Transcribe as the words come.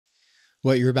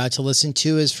What you're about to listen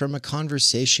to is from a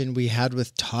conversation we had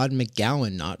with Todd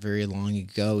McGowan not very long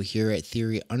ago here at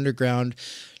Theory Underground,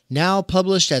 now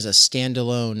published as a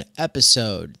standalone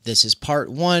episode. This is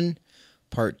part one.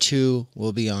 Part two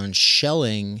will be on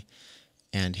Schelling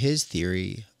and his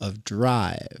theory of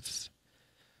drive.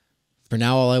 For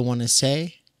now, all I want to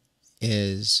say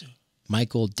is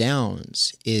Michael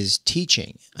Downs is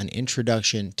teaching an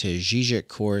introduction to Zizek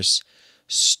course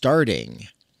starting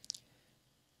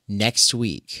next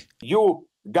week. You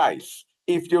guys,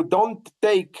 if you don't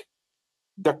take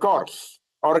the course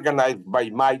organized by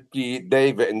Mikey,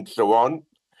 Dave, and so on,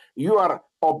 you are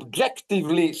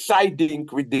objectively siding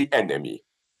with the enemy.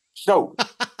 So,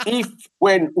 if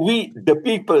when we, the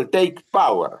people, take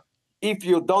power, if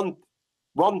you don't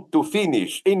want to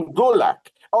finish in Gulag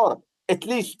or at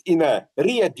least in a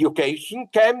re-education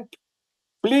camp,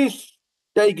 please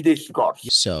take this course.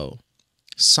 So,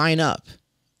 sign up.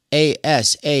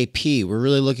 ASAP. We're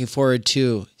really looking forward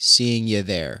to seeing you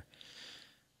there.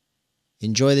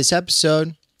 Enjoy this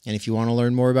episode, and if you want to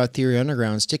learn more about Theory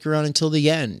Underground, stick around until the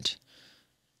end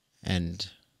and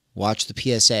watch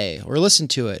the PSA or listen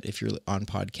to it if you're on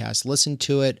podcast. Listen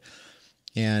to it,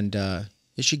 and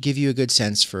it should give you a good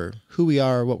sense for who we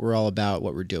are, what we're all about,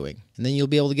 what we're doing. And then you'll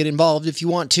be able to get involved if you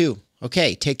want to.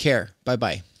 Okay, take care.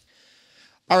 Bye-bye.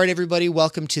 All right, everybody,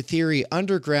 welcome to Theory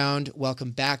Underground.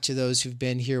 Welcome back to those who've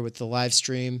been here with the live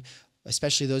stream,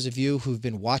 especially those of you who've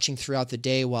been watching throughout the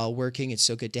day while working. It's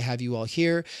so good to have you all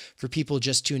here. For people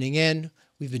just tuning in,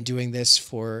 we've been doing this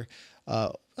for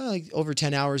over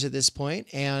 10 hours at this point,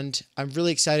 and I'm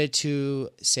really excited to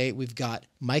say we've got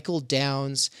Michael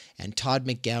Downs and Todd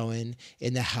McGowan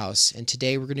in the house, and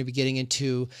today we're going to be getting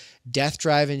into death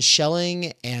drive and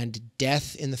Schelling and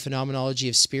death in the phenomenology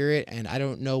of spirit, and I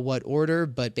don't know what order,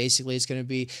 but basically it's going to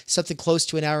be something close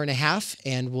to an hour and a half,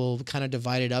 and we'll kind of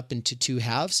divide it up into two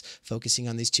halves, focusing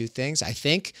on these two things, I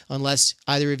think, unless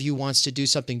either of you wants to do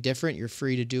something different. You're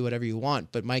free to do whatever you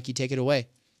want, but Mikey, take it away.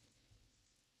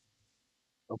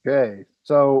 Okay,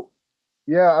 so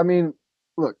yeah, I mean,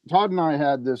 look, Todd and I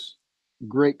had this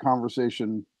great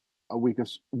conversation a week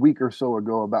or so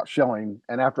ago about Schelling,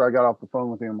 and after I got off the phone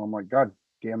with him, I'm like, God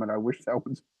damn it, I wish that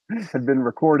was had been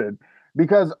recorded.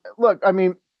 Because look, I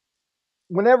mean,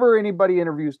 whenever anybody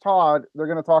interviews Todd, they're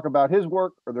going to talk about his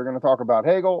work, or they're going to talk about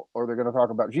Hegel, or they're going to talk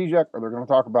about Zizek, or they're going to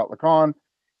talk about Lacan,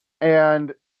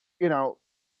 and you know,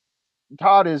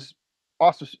 Todd is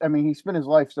also, I mean, he spent his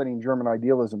life studying German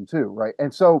idealism too, right?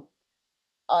 And so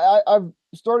I've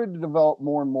started to develop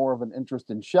more and more of an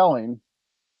interest in Schelling.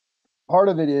 Part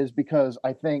of it is because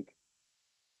I think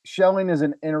Schelling is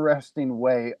an interesting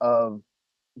way of,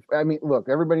 I mean, look,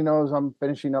 everybody knows I'm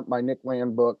finishing up my Nick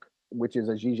Land book, which is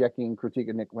a Zizekian critique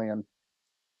of Nick Land.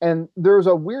 And there's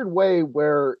a weird way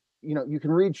where, you know, you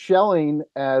can read Schelling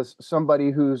as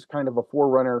somebody who's kind of a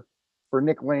forerunner for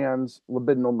Nick Land's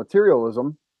libidinal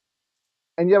materialism.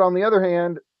 And yet, on the other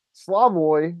hand,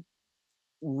 Slavoj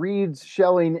reads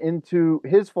Schelling into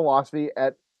his philosophy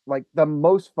at like the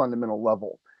most fundamental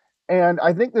level. And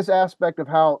I think this aspect of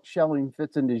how Schelling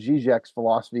fits into Zizek's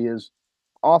philosophy is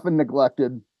often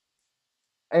neglected.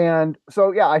 And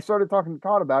so, yeah, I started talking to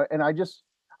Todd about it, and I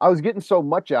was getting so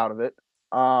much out of it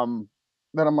that I'm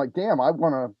like, damn, I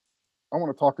want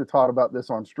to talk to Todd about this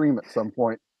on stream at some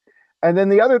point. And then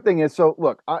the other thing is, so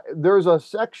look, there's a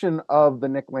section of the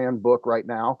Nick Land book right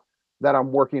now that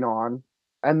I'm working on,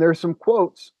 and there's some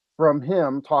quotes from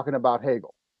him talking about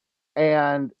Hegel.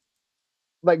 And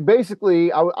like,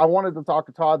 basically, I wanted to talk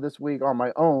to Todd this week on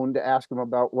my own to ask him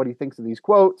about what he thinks of these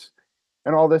quotes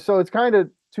and all this. So it's kind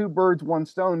of two birds, one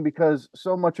stone, because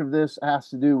so much of this has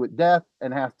to do with death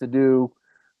and has to do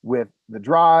with the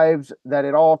drives, that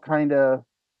it all kind of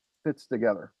fits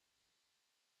together.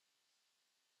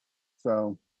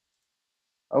 So,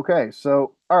 okay,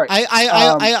 so all right.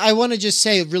 I want to just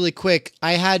say really quick,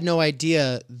 I had no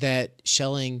idea that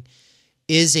Schelling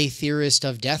is a theorist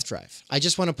of death drive. I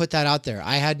just want to put that out there.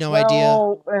 I had no idea.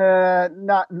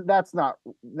 That's not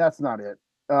it.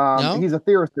 No? He's a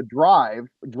theorist of drive.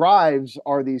 Drives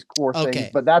are these core things,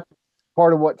 but that's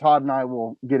part of what Todd and I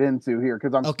will get into here,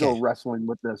 because I'm still wrestling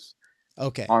with this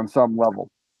on some level.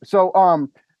 So,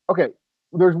 okay,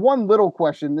 there's one little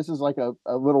question. This is like a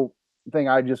little thing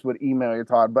I just would email you,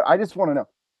 Todd, but I just want to know,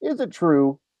 is it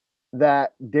true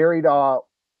that Derrida,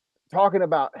 talking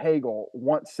about Hegel,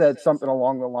 once said something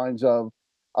along the lines of,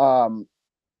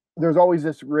 there's always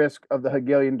this risk of the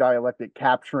Hegelian dialectic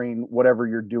capturing whatever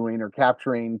you're doing, or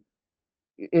capturing,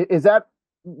 is that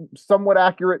somewhat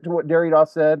accurate to what Derrida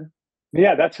said?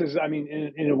 Yeah, that's his, I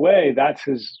mean, in a way, that's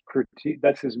his critique,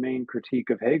 that's his main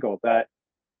critique of Hegel,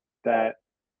 that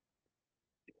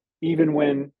even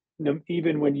when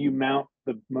even when you mount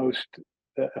the most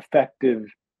effective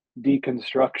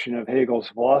deconstruction of Hegel's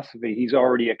philosophy, he's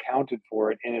already accounted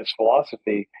for it in his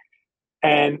philosophy.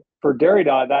 And for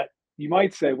Derrida, that you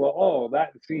might say, well, oh,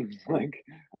 that seems like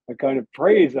a kind of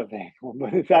praise of Hegel,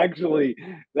 but it's actually,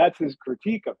 that's his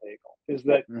critique of Hegel, is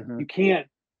that you can't,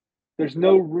 there's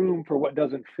no room for what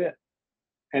doesn't fit.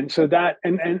 And so that,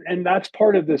 and that's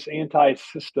part of this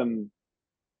anti-system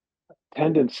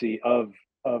tendency of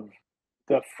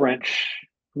the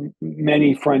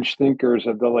many French thinkers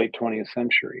of the late 20th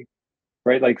century,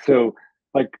 right? Like, so,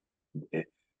 like,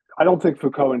 I don't think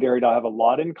Foucault and Derrida have a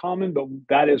lot in common, but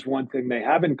that is one thing they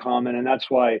have in common, and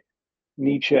that's why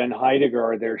Nietzsche and Heidegger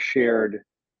are their shared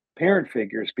parent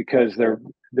figures, because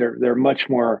they're much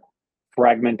more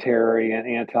fragmentary and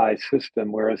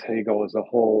anti-system, whereas Hegel as a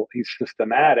whole, he's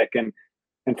systematic, and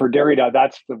for Derrida,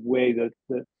 that's the way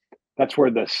that's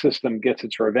where the system gets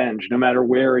its revenge. No matter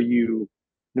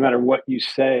what you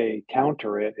say,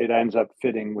 counter it, it ends up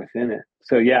fitting within it.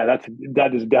 So yeah,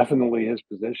 that is definitely his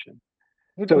position.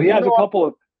 So he has a couple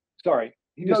of, sorry.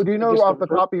 Do you know off the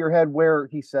top of your head where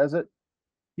he says it?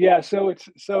 Yeah, so it's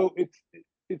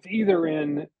either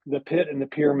in The Pit and the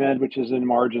Pyramid, which is in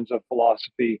Margins of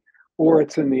Philosophy, or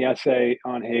it's in the essay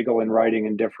on Hegel and Writing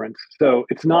Indifference. So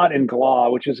it's not in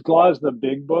Glas, which is the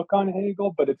big book on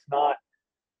Hegel, but it's not.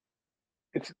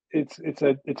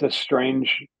 It's a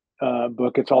strange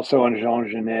book. It's also on Jean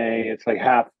Genet. It's like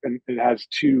half, and it has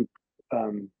two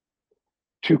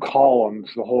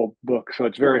columns, the whole book. So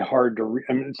it's very hard to read.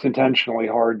 I mean, it's intentionally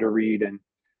hard to read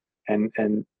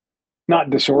and not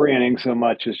disorienting so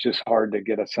much. It's just hard to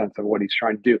get a sense of what he's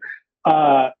trying to do.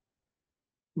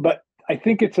 But I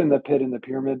think it's in The Pit and the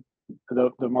Pyramid,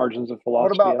 the Margins of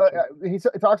Philosophy. What about, he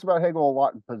talks about Hegel a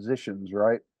lot in Positions,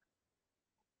 right?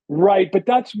 Right, but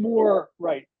that's more,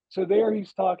 right. So there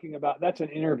he's talking about, that's an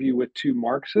interview with two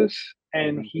Marxists,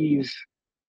 and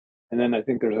and then I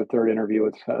think there's a third interview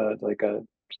with like a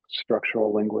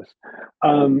structural linguist.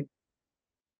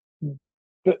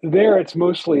 But there it's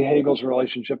mostly Hegel's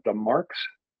relationship to Marx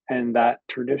and that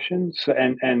tradition, so,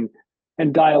 and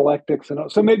dialectics, and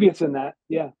so maybe it's in that.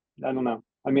 Yeah, I don't know.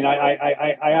 I mean,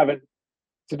 I haven't,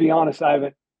 to be honest, I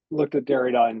haven't looked at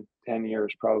Derrida in 10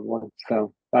 years probably,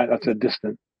 so that's a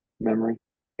distant memory.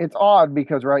 It's odd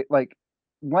because, right, like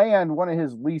Land, one of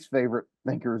his least favorite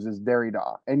thinkers is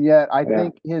Derrida, and yet I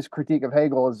think his critique of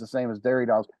Hegel is the same as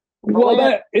Derrida's.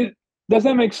 Well, does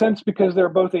that make sense? Because they're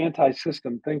both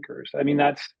anti-system thinkers. I mean,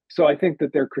 so I think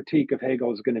that their critique of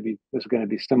Hegel is going to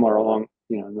be similar along,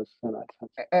 in that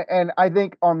sense. And I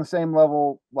think on the same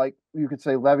level, like you could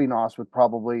say, Levinas would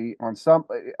probably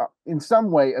in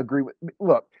some way agree with.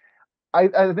 Look,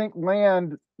 I think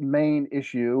Land's main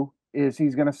issue is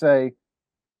he's going to say,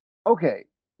 okay,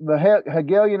 the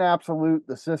Hegelian absolute,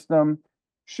 the system,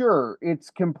 sure, it's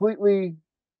completely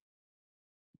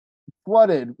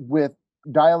flooded with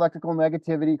dialectical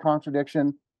negativity,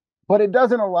 contradiction, but it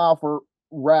doesn't allow for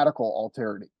radical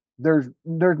alterity. There's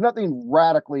nothing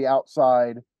radically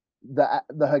outside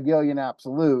the Hegelian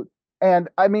absolute. And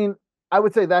I mean, I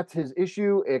would say that's his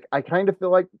issue. I kind of feel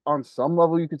like on some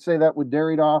level you could say that with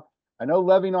Derrida. I know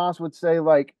Levinas would say,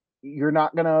 like, you're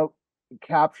not going to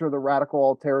capture the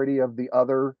radical alterity of the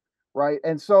other, right?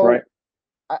 And so, right.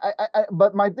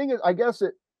 But my thing is, I guess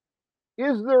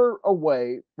is there a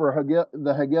way for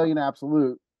the Hegelian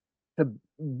absolute to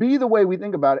be the way we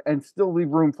think about it and still leave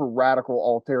room for radical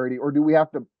alterity, or do we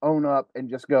have to own up and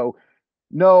just go,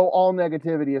 no, all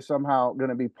negativity is somehow going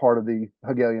to be part of the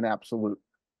Hegelian absolute?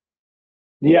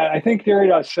 Yeah, I think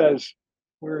Derrida says,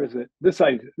 where is it? This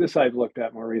I've looked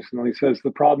at more recently. He says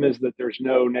the problem is that there's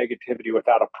no negativity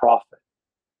without a prophet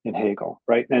in Hegel,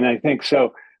 right? And I think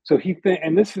so. So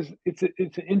and it's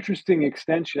an interesting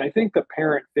extension. I think the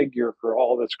parent figure for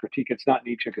all this critique, it's not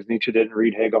Nietzsche, because Nietzsche didn't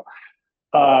read Hegel.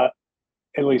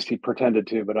 At least he pretended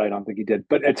to, but I don't think he did.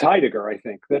 But it's Heidegger, I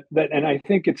think that, and I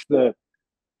think it's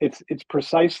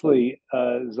precisely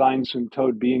Sein zum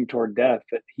Tod, being toward death,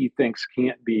 that he thinks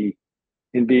can't be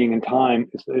in Being and Time,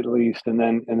 at least, and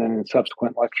then in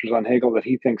subsequent lectures on Hegel, that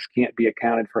he thinks can't be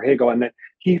accounted for Hegel, and that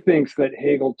he thinks that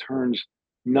Hegel turns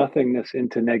nothingness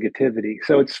into negativity.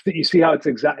 So you see how it's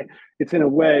in a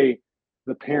way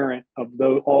the parent of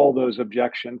all those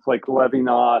objections, like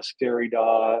Levinas,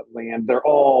 Derrida, Land, they're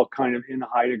all kind of in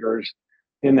Heidegger's,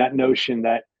 in that notion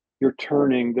that you're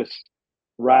turning this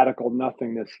radical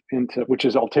nothingness into, which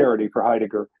is alterity for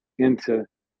Heidegger, into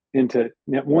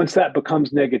once that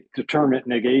becomes determinate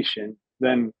negation,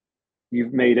 then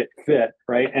you've made it fit,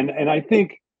 right? And I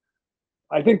think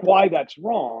why that's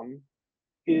wrong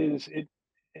is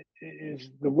is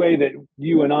the way that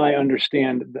you and I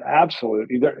understand the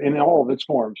absolute, either in all of its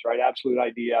forms, right? Absolute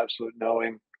idea, absolute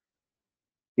knowing,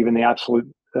 even the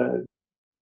absolute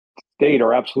state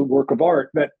or absolute work of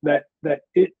art. That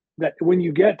when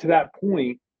you get to that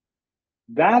point,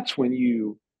 that's when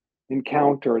you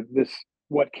encounter this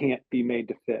what can't be made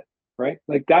to fit, right?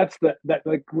 Like that's that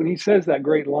like when he says that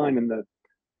great line in the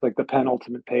like the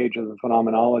penultimate page of the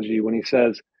Phenomenology, when he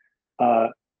says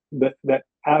that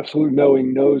absolute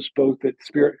knowing knows both its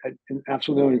spirit, and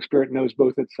absolute knowing spirit knows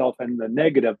both itself and the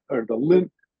negative or the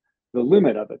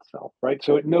limit of itself, right?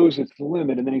 So it knows its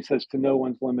limit, and then he says to know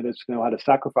one's limit is to know how to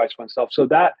sacrifice oneself. So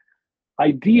that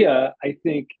idea, I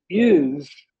think, is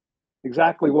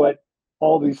exactly what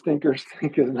all these thinkers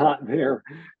think is not there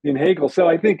in Hegel. So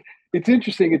I think it's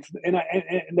interesting. It's and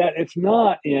that it's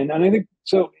not in, and I think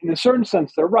so. In a certain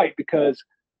sense, they're right, because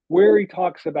where he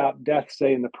talks about death,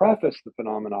 say in the preface to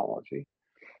Phenomenology,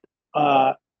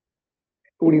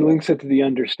 when he links it to the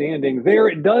understanding, there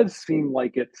it does seem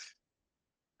like it's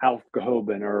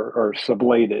aufgehoben or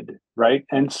sublated, right?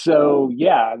 And so,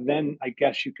 yeah, then I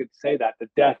guess you could say that the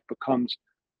death becomes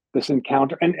this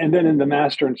encounter, and then in the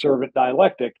master and servant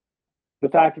dialectic, the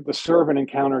fact that the servant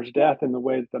encounters death in the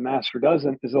way that the master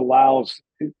doesn't is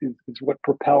what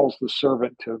propels the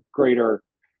servant to greater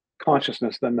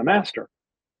consciousness than the master.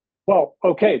 Well,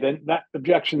 okay, then that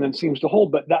objection then seems to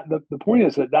hold, but the point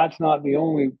is that that's not the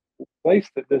only place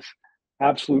that this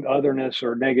absolute otherness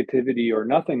or negativity or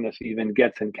nothingness even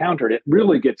gets encountered. It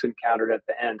really gets encountered at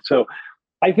the end. So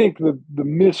I think the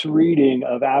misreading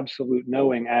of absolute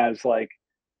knowing as like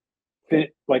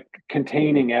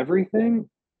containing everything,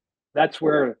 that's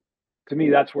where, to me,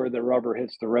 that's where the rubber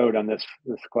hits the road on this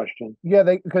question. Yeah,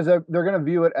 because they're going to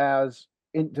view it as,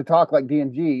 to talk like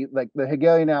D&G, like the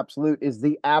Hegelian absolute is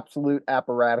the absolute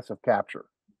apparatus of capture.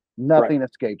 Nothing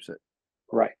escapes it.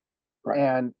 Right.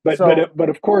 And but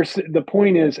of course the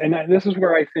point is, and this is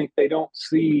where I think they don't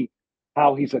see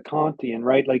how he's a Kantian,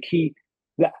 right? Like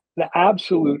the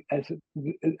absolute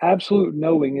absolute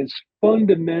knowing is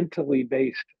fundamentally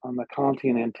based on the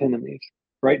Kantian antinomies,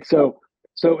 right? So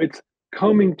it's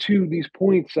coming to these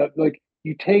points that, like,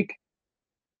 you take,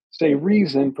 say,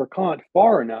 reason for Kant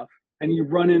far enough, and you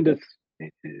run into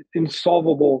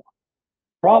insolvable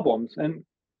problems,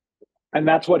 and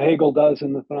that's what Hegel does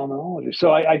in the Phenomenology.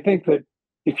 So I think that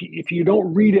if you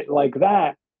don't read it like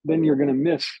that, then you're going to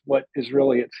miss what is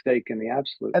really at stake in the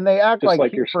absolute. And they act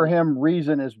like for him,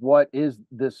 reason is what is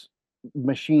this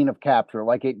machine of capture.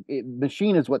 Like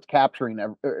machine is what's capturing.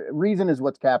 Reason is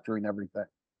what's capturing everything.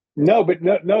 No, but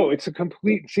no, it's a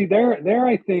complete. See, there.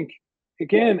 I think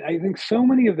so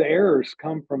many of the errors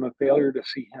come from a failure to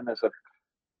see him as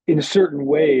in certain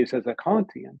ways, as a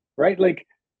Kantian, right? Like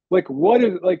what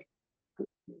is like.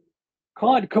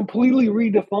 Kant completely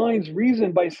redefines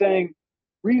reason by saying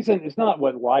reason is not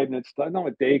what Leibniz thought, not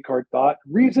what Descartes thought.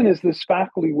 Reason is this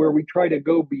faculty where we try to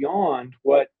go beyond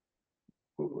what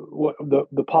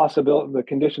the possibility, the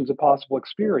conditions of possible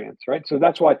experience, right? So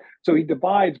that's why. So he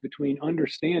divides between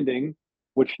understanding,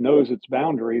 which knows its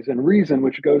boundaries, and reason,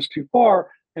 which goes too far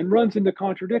and runs into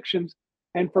contradictions.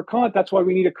 And for Kant, that's why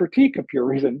we need a critique of pure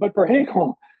reason. But for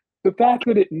Hegel, the fact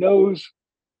that it knows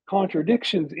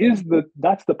contradictions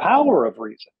that's the power of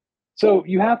reason. So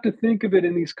you have to think of it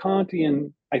in these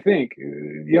Kantian, I think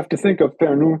you have to think of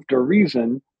Vernunft or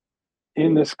reason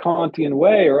in this Kantian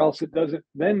way, or else it doesn't,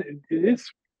 then it is,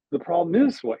 the problem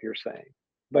is what you're saying,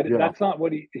 but that's not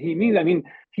what he means. I mean,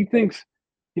 he thinks,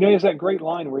 he has that great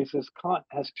line where he says Kant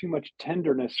has too much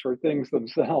tenderness for things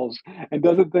themselves and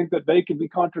doesn't think that they can be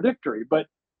contradictory. But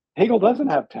Hegel doesn't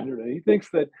have tenderness.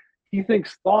 He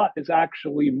thinks thought is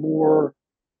actually more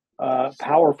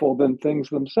powerful than things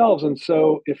themselves. And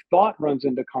so if thought runs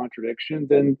into contradiction,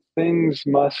 then things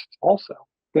must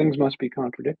be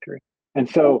contradictory. And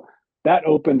so that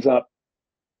opens up,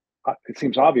 it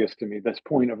seems obvious to me, this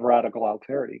point of radical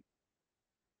alterity.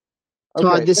 Okay.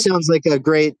 Todd, this sounds like a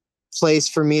great place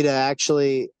for me to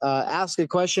actually ask a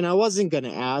question I wasn't going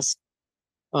to ask.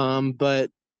 But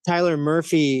Tyler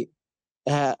Murphy,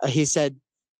 he said,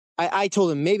 I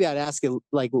told him maybe I'd ask it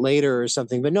like later or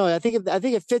something, but no, I think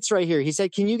it fits right here. He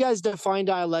said, can you guys define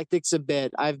dialectics a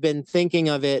bit? I've been thinking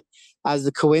of it as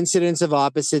the coincidence of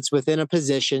opposites within a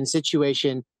position,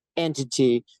 situation,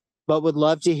 entity, but would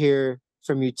love to hear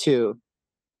from you too.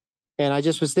 And I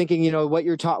just was thinking, what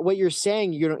you're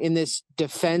saying, in this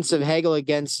defense of Hegel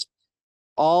against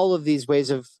all of these ways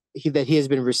that he has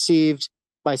been received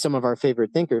by some of our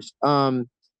favorite thinkers. I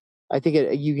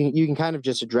think you can kind of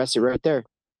just address it right there.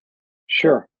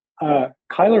 Sure.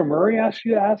 Kyler Murray asked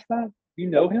you to ask that? You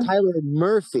know him? Tyler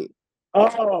Murphy.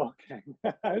 Oh, okay.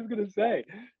 I was going to say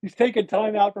he's taking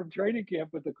time out from training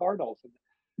camp with the Cardinals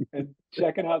and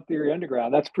checking out Theory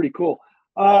Underground. That's pretty cool.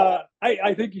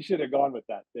 I think you should have gone with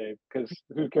that, Dave, because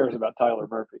who cares about Tyler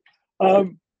Murphy?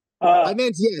 I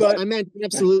meant yes. But I meant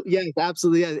absolutely yes.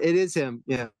 Absolutely yes. It is him.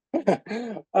 Yeah.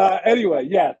 anyway,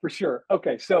 yeah, for sure.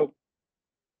 Okay, so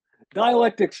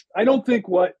dialectics. I don't think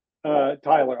what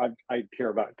Tyler. I care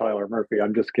about Tyler Murphy.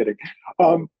 I'm just kidding.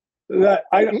 That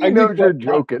He I knows think you're what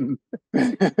joking.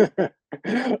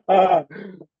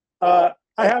 I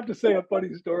have to say a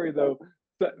funny story though.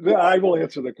 I will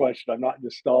answer the question. I'm not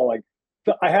just stalling.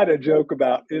 So I had a joke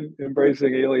about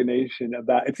embracing alienation.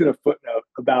 About it's in a footnote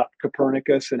about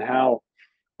Copernicus and how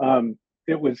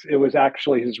it was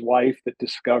actually his wife that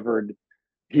discovered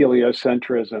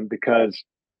heliocentrism because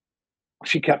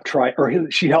she kept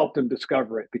she helped him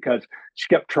discover it because she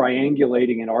kept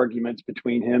triangulating in arguments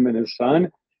between him and his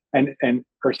son and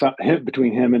or son,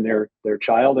 between him and their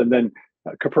child, and then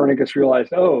Copernicus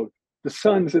realized, oh, the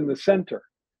sun's in the center.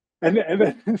 And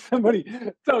then somebody,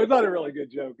 so it's not a really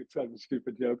good joke, it's kind of a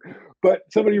stupid joke, but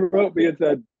somebody wrote me and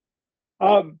said,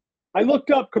 I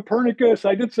looked up Copernicus.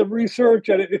 I did some research,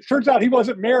 and it turns out he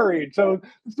wasn't married. So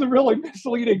this is a really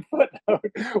misleading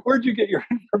footnote. Where'd you get your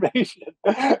information?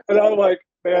 And I'm like,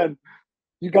 man,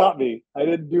 you got me. I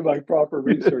didn't do my proper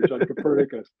research on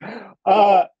Copernicus.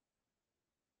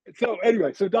 So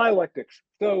anyway, so dialectics.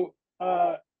 So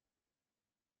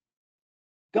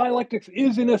dialectics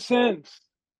is, in a sense,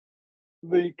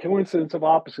 the coincidence of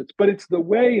opposites, but it's the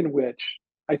way in which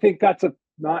I think that's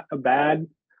not a bad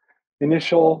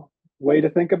initial way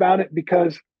to think about it,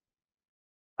 because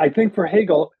I think for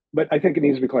Hegel, but I think it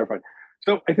needs to be clarified.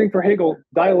 So I think for Hegel,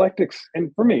 dialectics,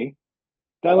 and for me,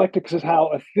 dialectics is how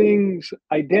a thing's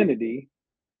identity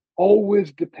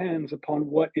always depends upon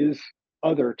what is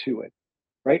other to it,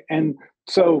 right? And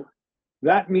so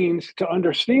that means to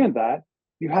understand that,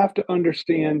 you have to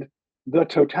understand the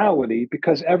totality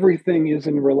because everything is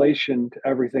in relation to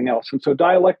everything else. And so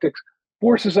dialectics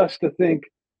forces us to think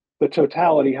the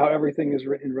totality, how everything is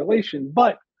in relation.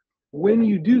 But when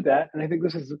you do that, and I think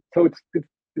this is so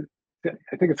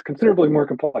I think it's considerably more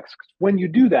complex. When you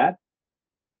do that,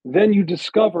 then you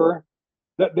discover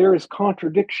that there is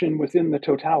contradiction within the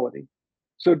totality.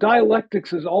 So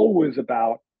dialectics is always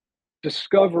about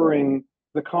discovering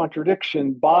the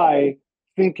contradiction by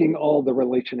thinking all the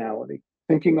relationality,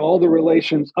 thinking all the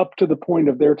relations up to the point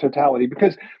of their totality.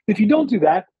 Because if you don't do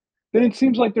that, then it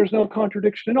seems like there's no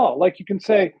contradiction at all. Like you can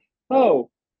say, oh,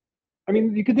 I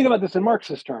mean, you can think about this in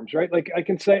Marxist terms, right? Like I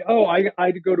can say, oh,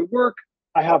 I go to work,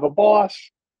 I have a boss,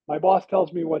 my boss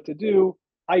tells me what to do,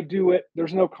 I do it,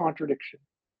 there's no contradiction.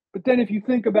 But then if you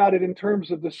think about it in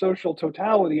terms of the social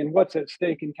totality and what's at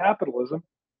stake in capitalism,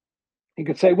 you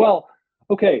could say, well,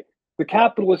 okay, the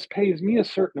capitalist pays me a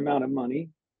certain amount of money,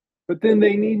 but then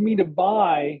they need me to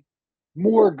buy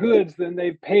more goods than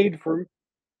they've paid for,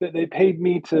 that they paid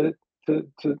me to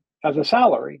as a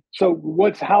salary. So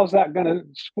how's that going to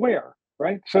square,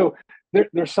 right? So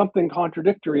there's something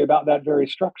contradictory about that very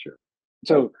structure.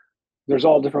 So there's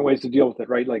all different ways to deal with it,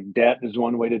 right? Like debt is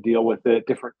one way to deal with it,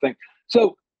 different thing.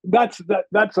 So that's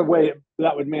a way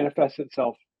that would manifest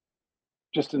itself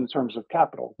just in terms of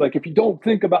capital. Like if you don't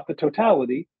think about the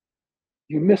totality,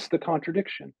 you miss the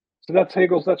contradiction. So that's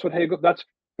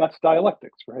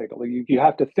dialectics for Hegel. Like you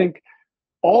have to think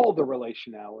all the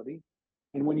relationality.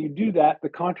 And when you do that, the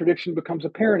contradiction becomes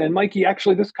apparent. And Mikey,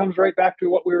 actually, this comes right back to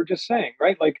what we were just saying,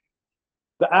 right? Like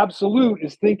the absolute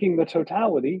is thinking the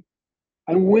totality.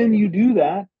 And when you do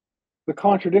that, the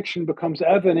contradiction becomes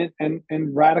evident and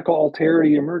radical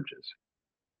alterity emerges.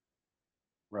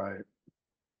 Right.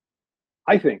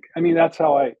 I think. I mean, that's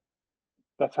how I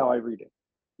read it.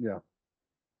 Yeah.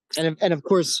 And of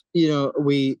course,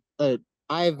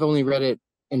 I've only read it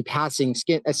in passing.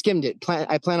 I skimmed it.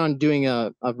 I plan on doing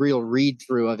a real read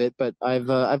through of it, but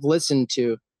I've listened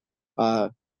to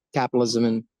Capitalism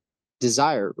and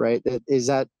Desire. Right?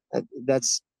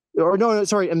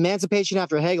 Sorry, Emancipation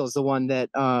After Hegel is the one that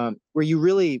where you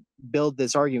really build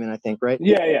this argument. I think, right?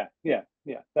 Yeah. Yeah.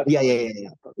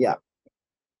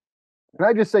 Can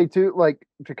I just say too, like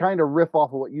to kind of riff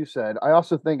off of what you said, I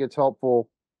also think it's helpful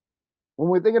when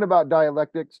we're thinking about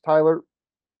dialectics, Tyler.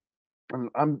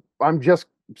 I'm just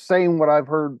saying what I've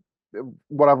heard,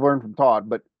 what I've learned from Todd.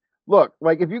 But look,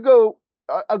 like if you go,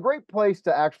 a great place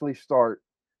to actually start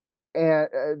and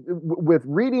with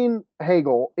reading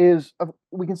Hegel is,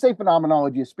 we can say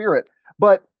Phenomenology of Spirit,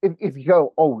 but if you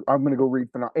go, oh, I'm going to go read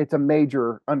it's a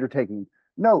major undertaking.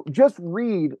 No, just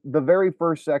read the very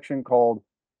first section called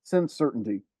Sense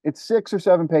Certainty. It's 6 or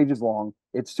 7 pages long.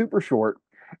 It's super short.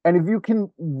 And if you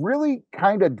can really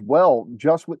kind of dwell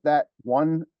just with that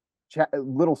one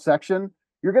little section,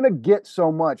 you're going to get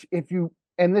so much.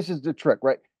 And this is the trick,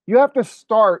 right? You have to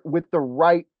start with the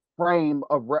right frame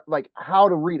of like how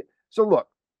to read it. So look,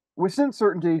 with sense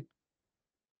certainty,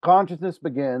 consciousness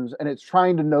begins and it's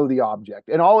trying to know the object.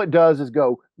 And all it does is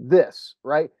go this,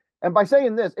 right? And by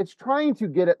saying this, it's trying to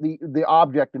get at the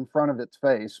object in front of its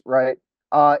face, right?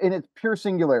 In its pure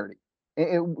singularity.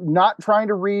 Not trying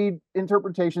to read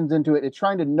interpretations into it. It's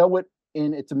trying to know it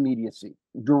in its immediacy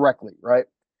directly, right?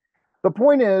 The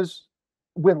point is,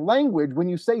 with language, when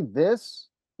you say this,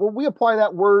 well, we apply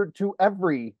that word to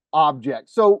every object.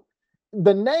 So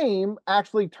the name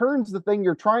actually turns the thing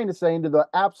you're trying to say into the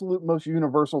absolute most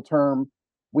universal term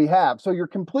we have. So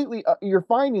you're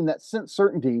finding that sense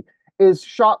certainty is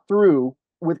shot through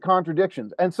with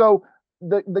contradictions. And so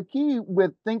the key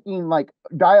with thinking like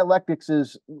dialectics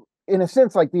is, in a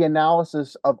sense, like the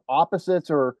analysis of opposites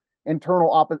or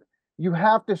internal opposite. You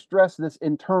have to stress this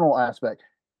internal aspect.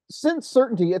 Sense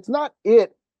certainty, it's not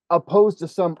it opposed to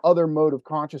some other mode of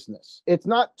consciousness. It's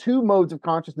not two modes of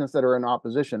consciousness that are in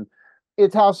opposition.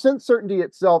 It's how sense certainty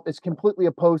itself is completely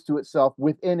opposed to itself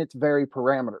within its very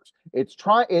parameters.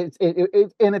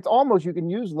 And it's almost, you can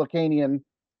use Lacanian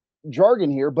jargon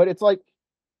here, but it's like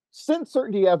sense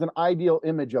certainty has an ideal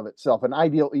image of itself, an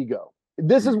ideal ego.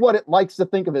 This is what it likes to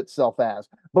think of itself as.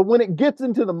 But when it gets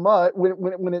into the mud,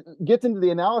 when it gets into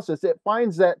the analysis, it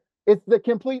finds that it's the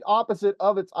complete opposite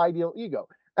of its ideal ego.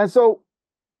 And so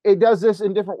it does this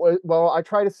in different ways. Well, I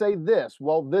try to say this.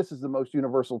 Well, this is the most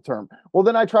universal term. Well,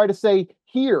 then I try to say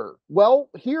here. Well,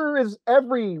 here is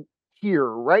every here,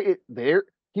 right? Here.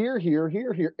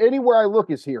 Anywhere I look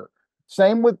is here.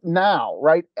 Same with now,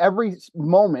 right? Every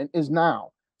moment is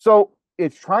now. So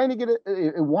it's trying to get it.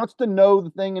 It wants to know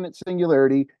the thing in its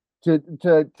singularity. To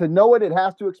know it, it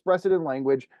has to express it in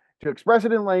language. To express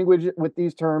it in language with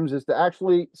these terms is to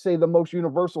actually say the most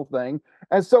universal thing.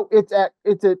 And so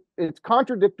it's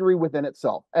contradictory within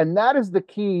itself. And that is the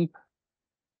key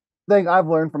thing I've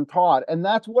learned from Todd. And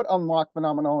that's what unlocked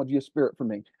phenomenology of spirit for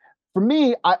me. For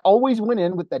me, I always went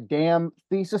in with the damn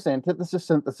thesis, antithesis,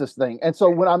 synthesis thing. And so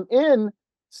when I'm in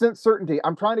sense certainty,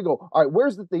 I'm trying to go, all right,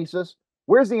 where's the thesis?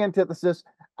 Where's the antithesis?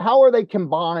 How are they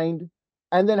combined?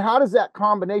 And then how does that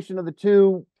combination of the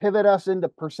two pivot us into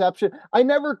perception? I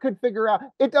never could figure out.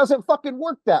 It doesn't fucking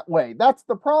work that way. That's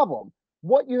the problem.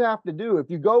 What you have to do, if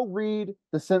you go read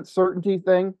the sense certainty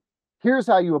thing, here's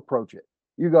how you approach it.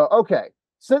 You go, okay,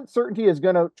 sense certainty is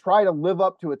going to try to live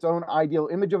up to its own ideal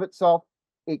image of itself.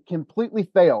 It completely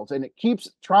fails, and it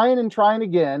keeps trying and trying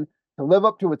again to live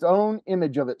up to its own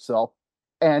image of itself.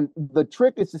 And the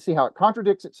trick is to see how it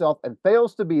contradicts itself and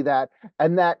fails to be that,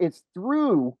 and that it's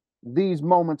through these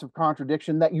moments of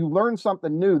contradiction that you learn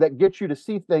something new that gets you to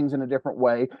see things in a different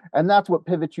way. And that's what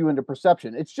pivots you into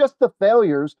perception. It's just the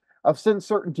failures of sense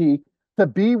certainty to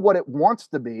be what it wants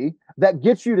to be that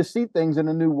gets you to see things in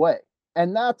a new way.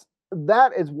 And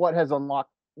that is what has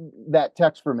unlocked that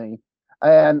text for me.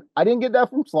 And I didn't get that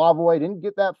from Slavoj. I didn't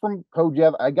get that from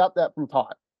Kojev. I got that from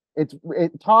Todd.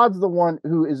 Todd's the one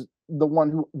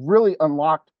who really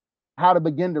unlocked how to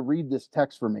begin to read this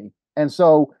text for me. And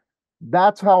so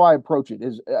that's how I approach it.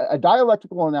 Is a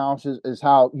dialectical analysis is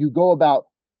how you go about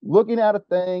looking at a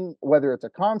thing, whether it's a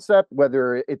concept,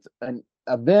 whether it's an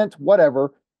event,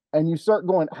 whatever, and you start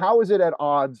going, how is it at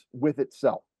odds with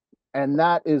itself? And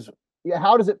that is,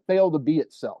 how does it fail to be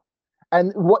itself?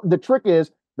 And what the trick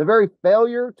is, the very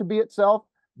failure to be itself,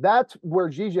 that's where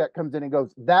Zizek comes in and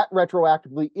goes, that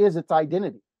retroactively is its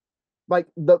identity. Like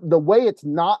the way it's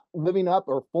not living up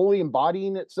or fully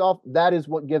embodying itself, that is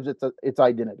what gives it its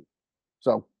identity.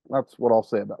 So that's what I'll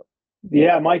say about it.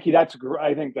 Yeah, Mikey, that's great.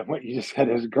 I think that what you just said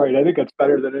is great. I think that's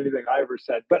better than anything I ever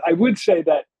said. But I would say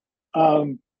that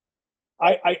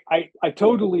I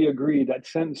totally agree that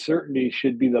sense certainty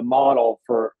should be the model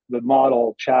for the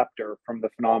model chapter from the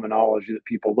phenomenology that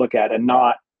people look at, and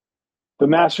not the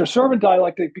master-servant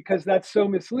dialectic, because that's so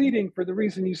misleading for the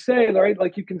reason you say, right?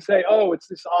 Like you can say, oh, it's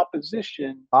this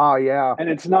opposition. Oh, yeah. And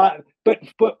it's not. But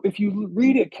if you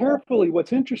read it carefully,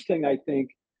 what's interesting, I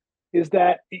think, is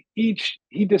that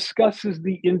he discusses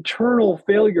the internal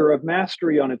failure of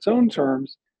mastery on its own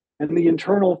terms and the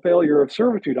internal failure of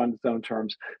servitude on its own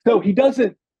terms. So he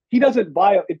doesn't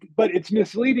violate, but it's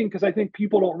misleading because I think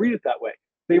people don't read it that way.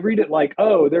 They read it like,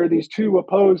 oh, there are these two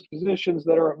opposed positions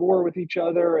that are at war with each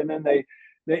other, and then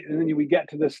we get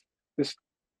to this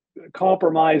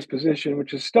compromise position,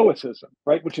 which is stoicism,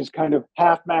 right? Which is kind of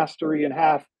half mastery and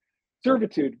half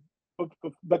servitude.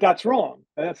 But that's wrong.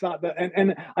 And that's not that.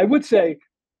 And I would say,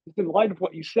 in light of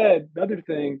what you said, the other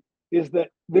thing is that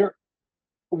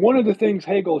one of the things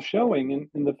Hegel's showing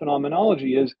in the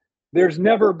phenomenology is there's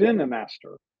never been a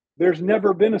master. There's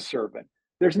never been a servant.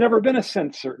 There's never been a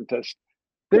sense certaintist.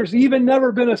 There's even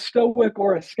never been a stoic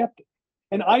or a skeptic.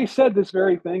 And I said this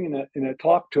very thing in a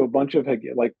talk to a bunch of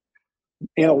like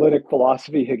analytic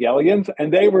philosophy Hegelians,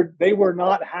 and they were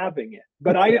not having it.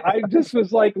 But I just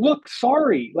was like, look,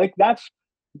 sorry, like that's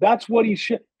what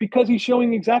because he's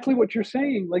showing exactly what you're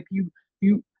saying. Like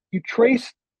you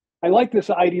trace. I like this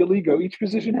ideal ego. Each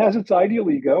position has its ideal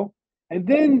ego, and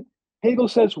then Hegel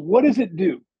says, what does it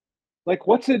do? Like,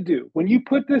 what's it do? When you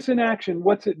put this in action,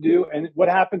 what's it do? And what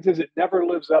happens is it never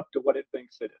lives up to what it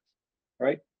thinks it is,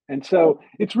 right? And so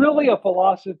it's really a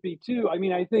philosophy too. I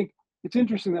mean, I think it's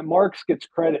interesting that Marx gets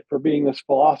credit for being this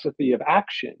philosophy of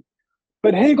action,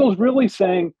 but Hegel's really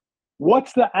saying,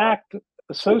 what's the act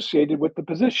associated with the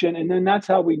position? And then that's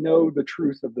how we know the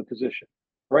truth of the position,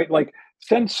 right? Like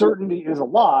sense certainty is a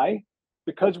lie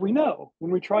because we know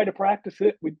when we try to practice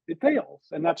it, it fails.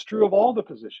 And that's true of all the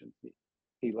positions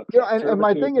he looks at. And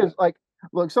my thing is, like,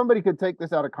 look, somebody could take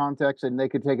this out of context and they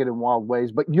could take it in wild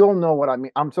ways, but you'll know what I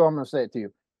mean. I'm going to say it to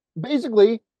you.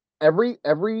 Basically, every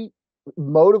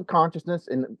mode of consciousness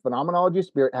in phenomenology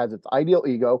spirit has its ideal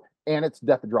ego and its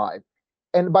death drive.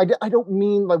 And by I don't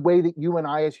mean the way that you and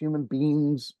I as human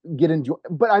beings get enjoy,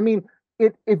 but I mean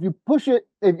if you push it,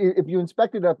 if you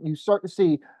inspect it up, you start to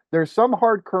see there's some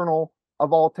hard kernel of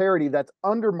alterity that's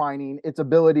undermining its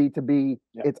ability to be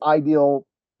its ideal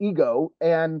ego,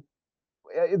 and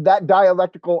that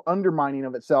dialectical undermining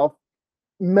of itself,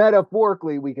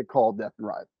 metaphorically, we could call death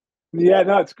drive. Yeah,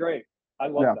 no, it's great. I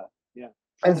love that. Yeah,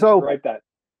 and so write that.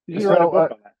 You should write a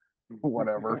book on that.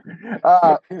 Whatever.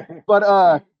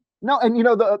 No, and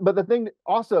but the thing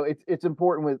also, it's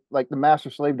important with like the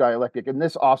master slave dialectic, and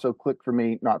this also clicked for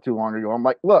me not too long ago. I'm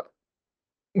like, look,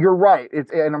 you're right.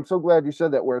 And I'm so glad you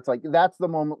said that, where it's like that's the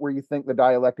moment where you think the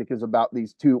dialectic is about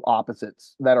these two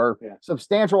opposites that are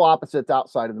substantial opposites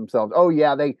outside of themselves. Oh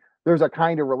yeah, there's a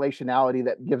kind of relationality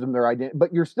that gives them their identity,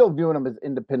 but you're still viewing them as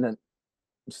independent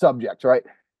subjects, right?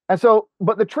 And so,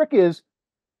 but the trick is,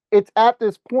 it's at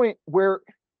this point where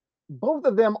both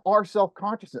of them are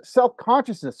self-consciousness.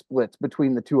 Self-consciousness splits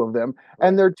between the two of them,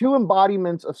 and they're two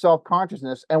embodiments of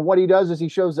self-consciousness. And what he does is he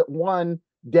shows that one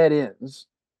dead ends,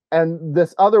 and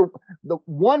the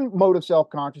one mode of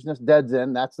self-consciousness deads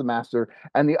end, that's the master,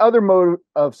 and the other mode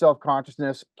of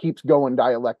self-consciousness keeps going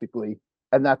dialectically,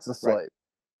 and that's the slave.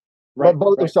 But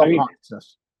both are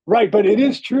self-consciousness. Right, but it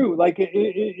is true. Like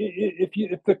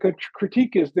if the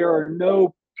critique is there are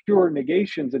no pure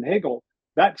negations in Hegel,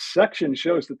 that section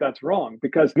shows that that's wrong,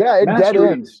 because it dead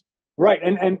ends. Right,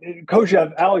 and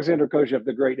Alexander Kojève,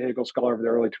 the great Hegel scholar of the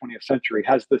early 20th century,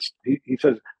 has this. He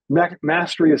says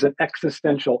mastery is an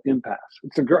existential impasse.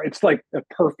 It's like a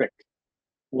perfect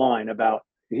line about.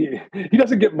 He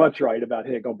doesn't get much right about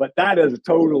Hegel, but that is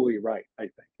totally right. I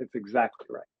think it's exactly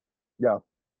right. Yeah.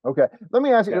 Okay. Let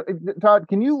me ask you, Todd.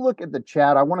 Can you look at the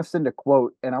chat? I want to send a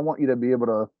quote, and I want you to be able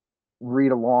to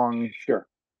read along. Sure.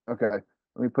 Okay.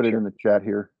 Let me put it in the chat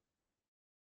here.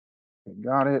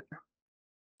 Got it.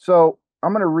 So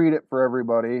I'm going to read it for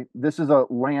everybody. This is a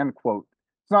Land quote.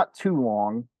 It's not too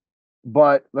long,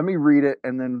 but let me read it,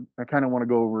 and then I kind of want to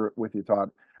go over it with you,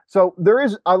 Todd. So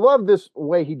I love this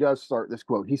way he does start this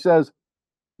quote. He says,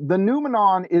 the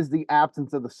noumenon is the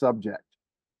absence of the subject.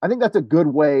 I think that's a good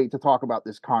way to talk about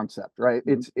this concept, right?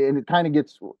 And it kind of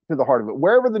gets to the heart of it.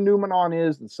 Wherever the noumenon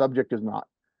is, the subject is not,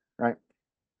 right?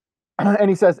 And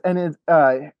he says, and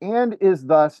is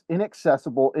thus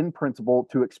inaccessible in principle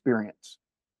to experience.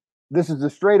 This is the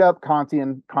straight up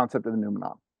Kantian concept of the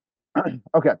noumenon.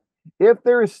 Okay. If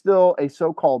there is still a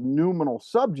so-called noumenal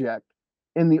subject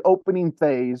in the opening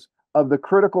phase of the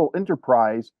critical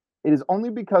enterprise, it is only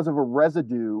because of a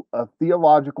residue of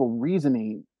theological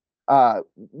reasoning,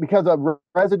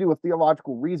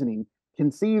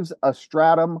 conceives a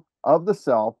stratum of the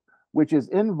self which is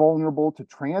invulnerable to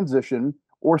transition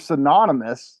or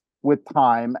synonymous with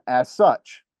time as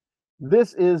such.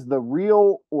 This is the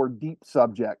real or deep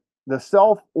subject, the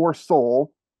self or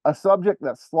soul, a subject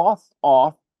that sloughs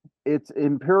off its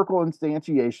empirical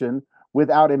instantiation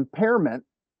without impairment,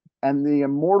 and the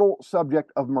immortal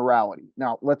subject of morality.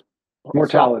 Now, let's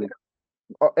mortality,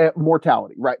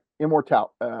 right?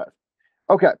 Immortality.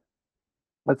 Okay,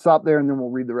 let's stop there, and then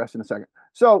we'll read the rest in a second.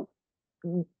 So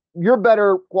you're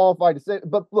better qualified to say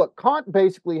it, but look, Kant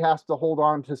basically has to hold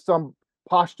on to some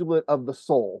postulate of the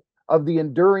soul, of the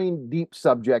enduring deep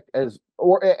subject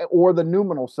or the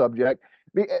noumenal subject,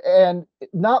 and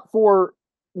not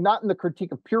in the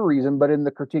critique of pure reason, but in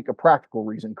the critique of practical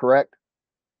reason, correct?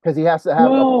 Because he has to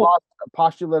have a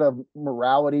postulate of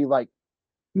morality, like.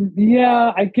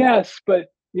 Yeah, I guess, but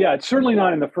Yeah, it's certainly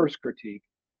not in the first critique.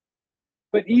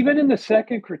 But even in the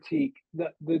second critique,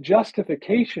 the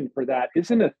justification for that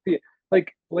isn't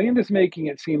like Land is making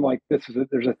it seem like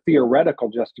there's a theoretical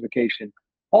justification.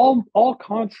 All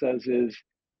Kant says is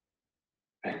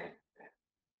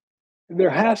there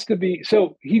has to be.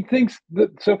 So he thinks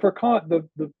that, so for Kant, the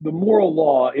moral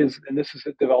law is, and this is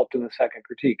developed in the second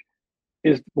critique,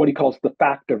 is what he calls the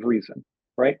fact of reason,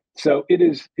 right? So it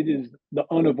is the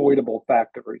unavoidable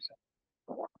fact of reason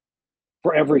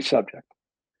for every subject.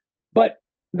 But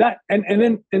that and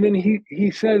then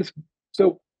he says,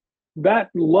 so that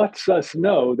lets us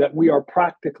know that we are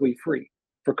practically free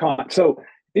for Kant. So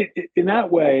in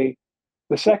that way,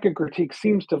 the second critique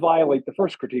seems to violate the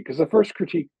first critique, because the first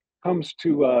critique comes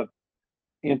to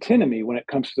antinomy when it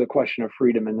comes to the question of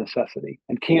freedom and necessity,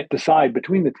 and can't decide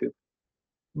between the two.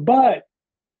 But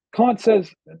Kant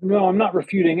says, no, I'm not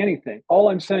refuting anything. All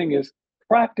I'm saying is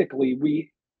practically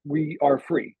we are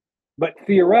free, but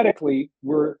theoretically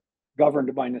we're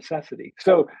governed by necessity.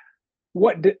 So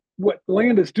what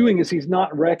Land is doing is he's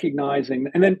not recognizing,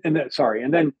 and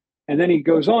then he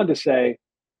goes on to say,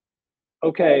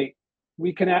 okay,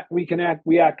 we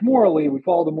act morally, we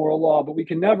follow the moral law, but we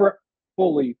can never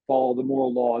fully follow the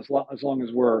moral law as long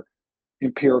as we're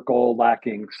empirical,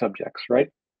 lacking subjects, right?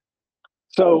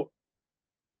 So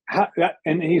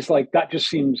and he's like,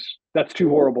 that's too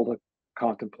horrible to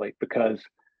contemplate, because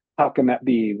how can that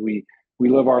be? We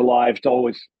live our lives to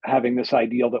always having this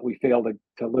ideal that we fail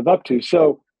to live up to.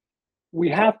 So we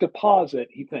have to posit,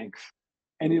 he thinks,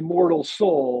 an immortal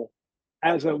soul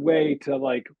as a way to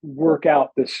like work out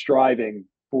this striving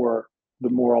for the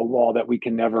moral law that we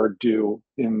can never do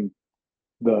in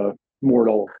the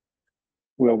mortal,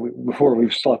 before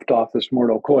we've slept off this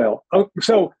mortal coil.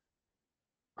 So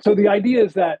the idea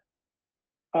is that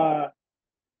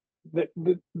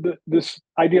this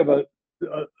idea of a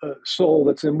soul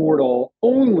that's immortal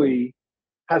only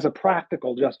has a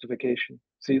practical justification.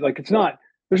 See, like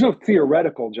there's no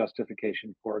theoretical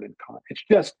justification for it in Kant. It's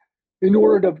just in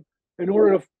order to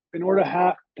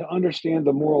understand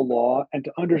the moral law and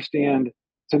to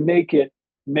make it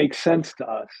make sense to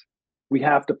us, we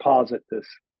have to posit this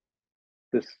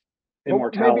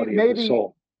immortality of the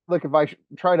soul. Look, if I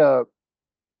try to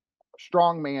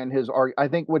strongman his argument, I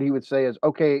think what he would say is,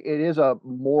 okay, it is a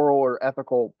moral or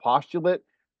ethical postulate,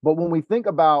 but when we think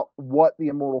about what the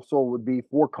immortal soul would be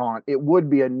for Kant, it would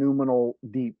be a noumenal,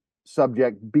 deep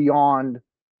subject beyond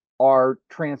our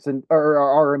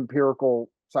our empirical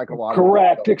psychological.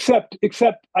 Correct. Except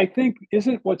I think,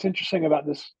 isn't what's interesting about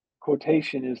this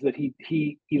quotation is that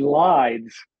he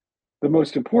elides the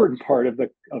most important part of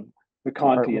the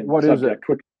Kantian subject.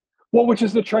 Is it? Which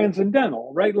is the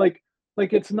transcendental, right? Like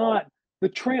it's not the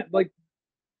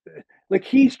like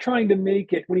he's trying to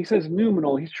make it, when he says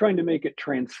noumenal, he's trying to make it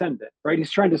transcendent, right?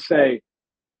 He's trying to say,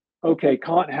 okay,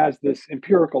 Kant has this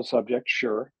empirical subject,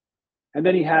 sure, and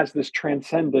then he has this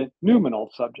transcendent noumenal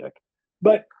subject.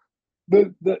 But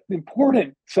the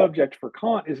important subject for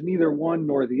Kant is neither one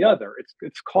nor the other.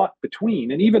 It's caught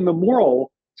between, and even the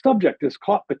moral subject is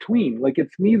caught between. Like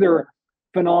it's neither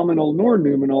phenomenal nor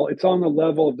noumenal. It's on the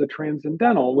level of the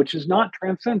transcendental, which is not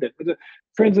transcendent. The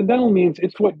transcendental means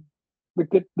it's what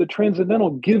the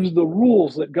transcendental gives the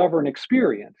rules that govern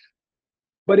experience,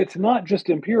 but it's not just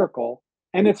empirical,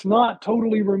 and it's not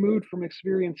totally removed from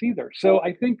experience either. So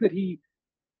I think that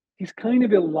he's kind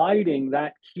of eliding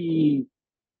that key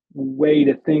way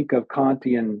to think of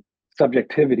Kantian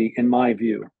subjectivity, in my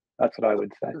view. That's what I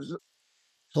would say.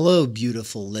 Hello,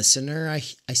 beautiful listener. I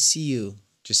see you.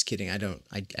 Just kidding. I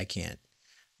can't.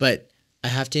 But I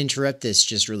have to interrupt this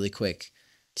just really quick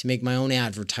to make my own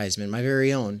advertisement, my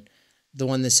very own. The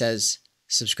one that says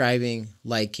subscribing,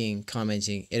 liking,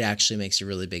 commenting, it actually makes a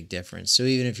really big difference. So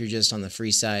even if you're just on the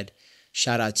free side,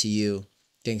 shout out to you.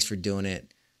 Thanks for doing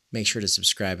it. Make sure to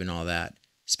subscribe and all that.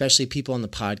 Especially people on the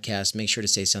podcast, make sure to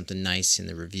say something nice in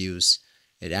the reviews.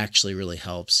 It actually really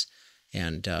helps.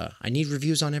 And I need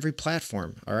reviews on every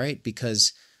platform, all right?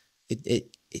 Because I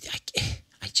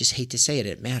just hate to say it,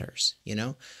 it matters, you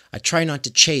know? I try not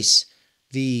to chase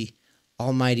the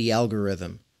almighty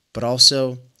algorithm, but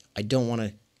also I don't want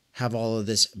to have all of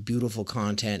this beautiful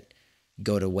content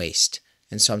go to waste.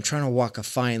 And so I'm trying to walk a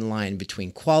fine line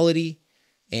between quality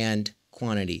and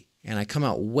quantity. And I come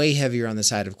out way heavier on the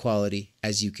side of quality,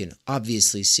 as you can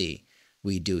obviously see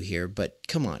we do here. But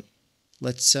come on,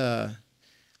 let's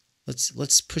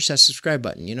push that subscribe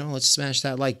button, you know? Let's smash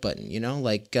that like button, you know?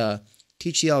 Like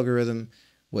teach the algorithm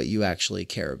what you actually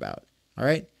care about, all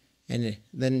right? And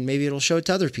then maybe it'll show it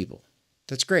to other people.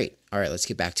 That's great. All right, let's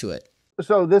get back to it.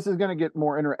 So this is going to get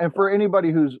more interesting. And for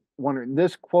anybody who's wondering,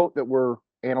 this quote that we're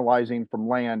analyzing from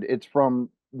Land, it's from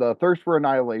the Thirst for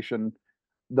Annihilation,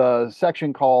 the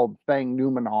section called Fanged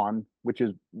Noumenon, which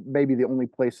is maybe the only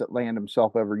place that Land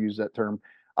himself ever used that term.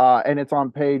 And it's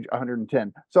on page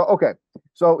 110. So, okay.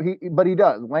 So he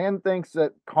does. Land thinks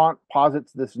that Kant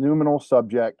posits this noumenal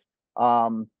subject.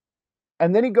 And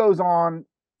then he goes on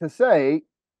to say,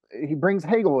 he brings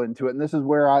Hegel into it. And this is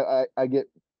where I get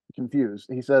confused.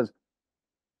 He says,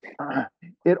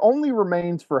 it only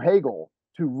remains for Hegel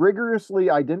to rigorously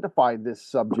identify this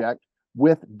subject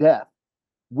with death,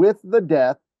 with the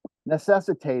death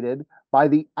necessitated by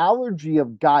the allergy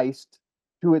of Geist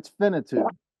to its finitude,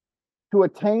 to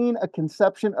attain a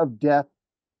conception of death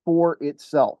for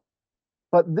itself.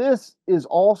 But this is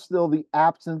all still the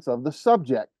absence of the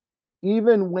subject,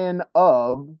 even when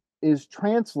of is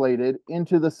translated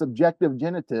into the subjective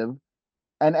genitive,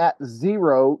 and at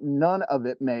zero, none of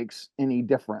it makes any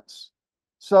difference.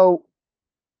 So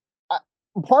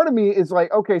part of me is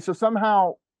like, okay, so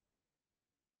somehow,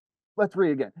 let's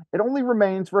read again. It only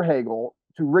remains for Hegel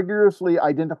to rigorously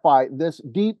identify this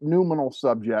deep noumenal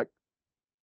subject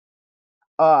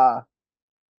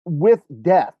with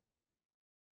death,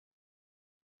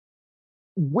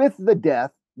 with the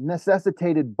death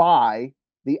necessitated by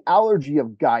the allergy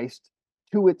of Geist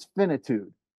to its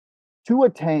finitude, to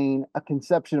attain a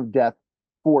conception of death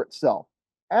for itself.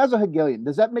 As a Hegelian,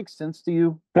 does that make sense to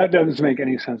you? That doesn't make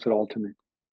any sense at all to me.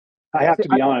 I have to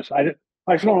be honest. I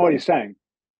just don't know what he's saying.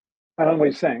 I don't know what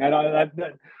he's saying. I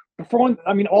don't. For one,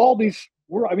 I mean, all these.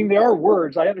 I mean, they are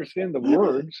words. I understand the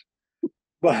words,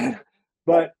 but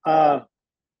I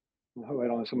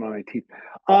don't have someone on my teeth.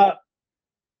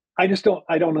 I just don't.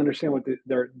 I don't understand what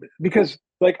they're because,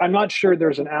 like, I'm not sure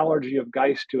there's an allergy of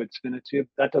Geist to its finitude.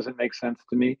 That doesn't make sense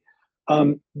to me.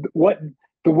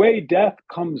 The way death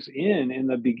comes in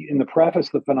the preface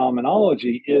of the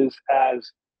Phenomenology is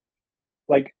as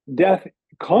like death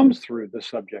comes through the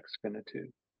subject's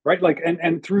finitude, right? Like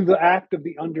and through the act of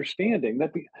the understanding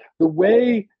that the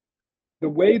way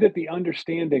that the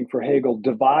understanding for Hegel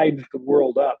divides the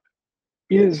world up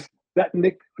is that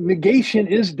negation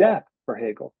is death for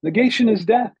Hegel. Negation is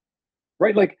death,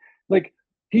 right? Like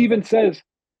he even says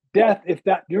death if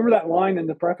that. You remember that line in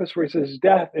the preface where he says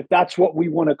death if that's what we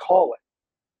want to call it,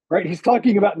 right? He's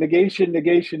talking about negation.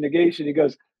 He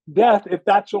goes death if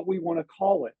that's what we want to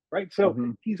call it, right?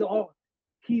 So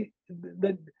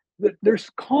there's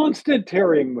constant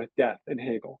tarrying with death in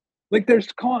Hegel. Like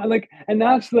and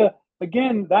that's the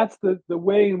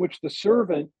way in which the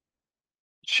servant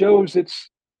shows its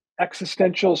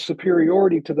existential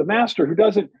superiority to the master, who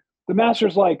doesn't. The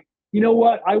master's like, you know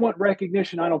what? I want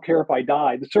recognition. I don't care if I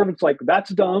die. The servant's like,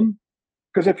 that's dumb,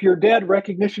 because if you're dead,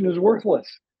 recognition is worthless.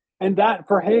 And that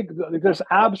for Hegel, this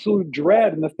absolute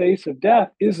dread in the face of death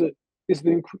is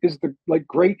the like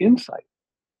great insight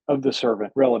of the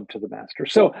servant relative to the master.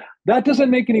 So that doesn't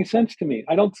make any sense to me.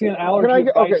 I don't see an allergy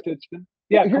of Geist.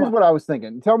 Yeah. Here's what I was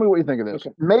thinking. Tell me what you think of this.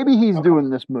 Okay. Maybe he's doing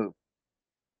this move.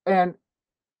 And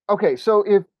okay, so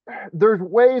if there's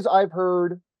ways I've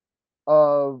heard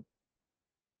of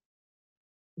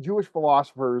Jewish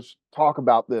philosophers talk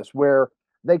about this, where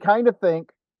they kind of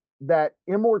think that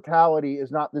immortality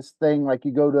is not this thing like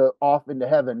you go off into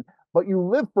heaven, but you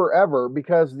live forever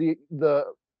because the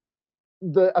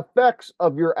effects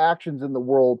of your actions in the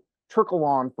world trickle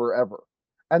on forever.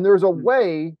 And there's a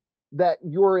way that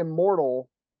you're immortal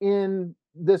in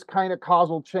this kind of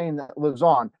causal chain that lives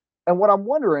on. And what I'm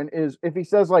wondering is if he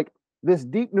says like this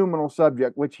deep noumenal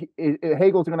subject, which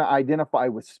Hegel's going to identify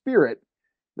with spirit.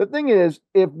 The thing is,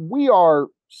 if we are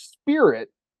spirit,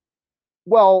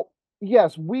 well,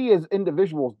 yes, we as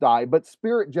individuals die, but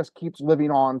spirit just keeps living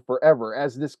on forever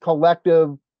as this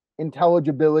collective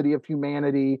intelligibility of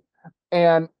humanity.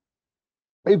 And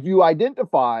if you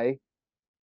identify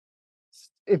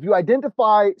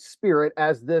spirit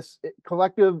as this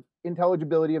collective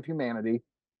intelligibility of humanity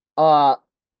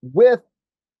with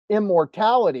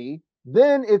immortality,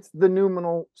 then it's the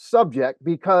noumenal subject,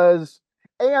 because,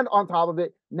 and on top of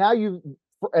it, now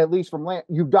at least from Land,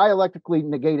 you've dialectically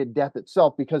negated death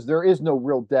itself, because there is no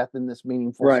real death in this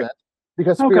meaningful sense,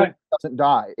 because spirit doesn't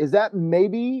die. Is that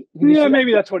maybe? Yeah,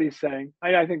 maybe that's what he's saying.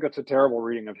 I think that's a terrible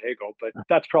reading of Hegel, but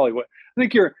that's probably what I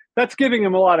think that's giving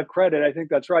him a lot of credit. I think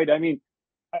that's right. I mean,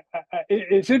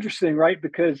 it's interesting, right?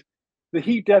 Because the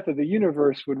heat death of the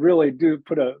universe would really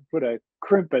put a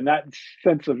crimp in that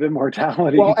sense of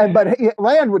immortality. Well, but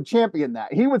Land would champion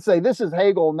that. He would say this is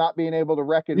Hegel not being able to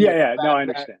reckon. Yeah, no, I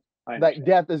understand. That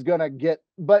death is gonna get,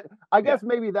 but I guess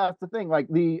maybe that's the thing. Like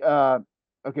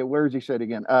where is he said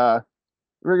again?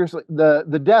 Rigorously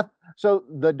the death. So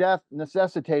the death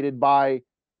necessitated by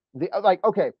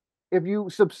if you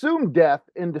subsume death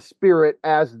into spirit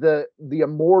as the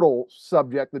immortal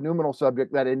subject, the noumenal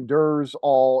subject that endures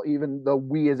all, even though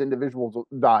we as individuals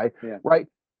die, right?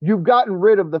 You've gotten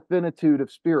rid of the finitude of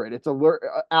spirit. It's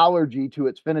allergy to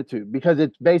its finitude because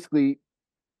it's basically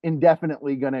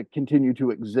indefinitely going to continue to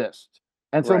exist.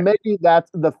 And so maybe that's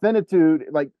the finitude,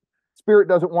 like spirit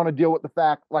doesn't want to deal with the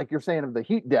fact, like you're saying, of the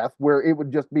heat death, where it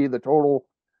would just be the total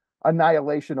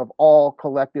annihilation of all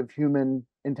collective human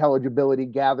intelligibility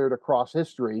gathered across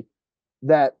history.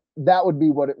 That would be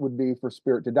what it would be for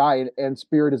spirit to die, and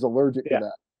spirit is allergic to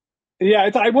that. Yeah,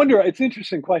 I wonder. It's an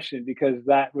interesting question because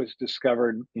that was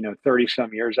discovered, 30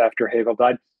 some years after Hegel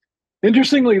died.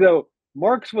 Interestingly, though,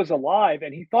 Marx was alive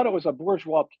and he thought it was a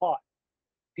bourgeois plot.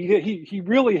 He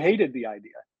really hated the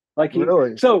idea.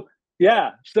 Really? So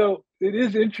it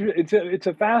is interesting. It's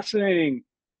a fascinating.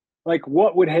 Like,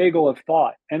 what would Hegel have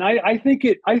thought? And I think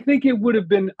it would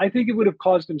have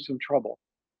caused him some trouble,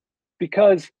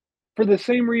 because for the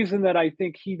same reason that I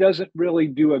think he doesn't really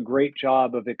do a great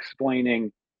job of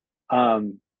explaining,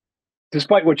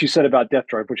 despite what you said about Death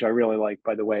Drive, which I really like,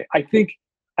 by the way. I think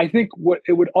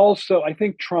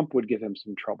Trump would give him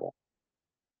some trouble.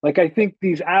 Like, I think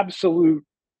these absolute,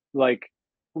 like,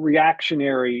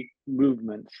 reactionary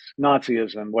movements,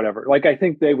 Nazism, whatever, like, I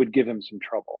think they would give him some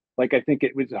trouble. Like, I think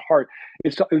it would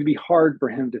be hard for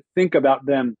him to think about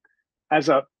them as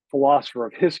a philosopher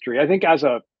of history. I think as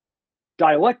a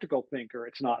dialectical thinker,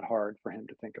 it's not hard for him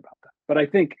to think about that. But I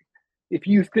think if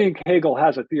you think Hegel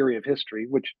has a theory of history,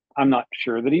 which I'm not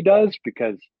sure that he does,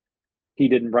 because he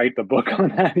didn't write the book on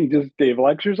that, he just gave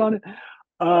lectures on it,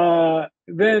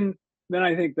 then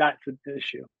I think that's an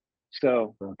issue.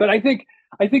 So, but I think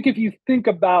if you think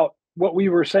about what we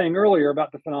were saying earlier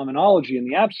about the phenomenology and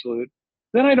the absolute,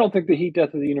 then I don't think the heat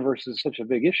death of the universe is such a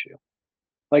big issue.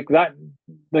 Like that,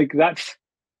 that's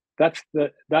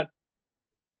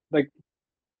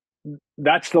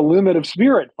the limit of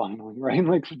spirit finally, right?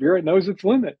 Like, spirit knows its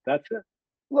limit. That's it.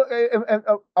 Look,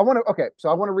 I want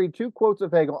to read two quotes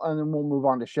of Hegel and then we'll move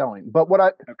on to Schelling. But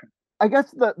I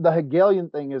guess the Hegelian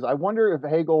thing is, I wonder if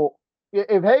Hegel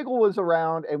was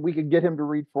around and we could get him to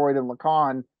read Freud and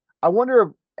Lacan, I wonder if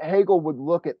Hegel would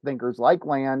look at thinkers like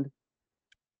Land,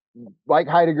 like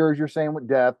Heidegger, as you're saying, with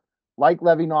death, like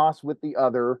Levinas with the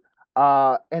other,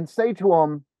 and say to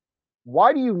him,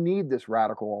 why do you need this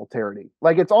radical alterity?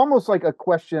 Like, it's almost like a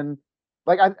question.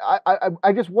 Like,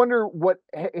 I just wonder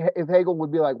if Hegel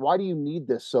would be like, why do you need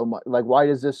this so much? Like, why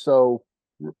is this so?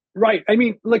 Right. I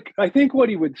mean, like, I think what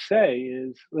he would say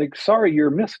is, like, sorry, you're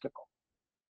mystical.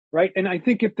 Right. And I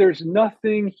think if there's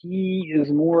nothing he is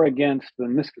more against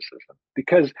than mysticism,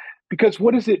 because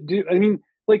what does it do? I mean,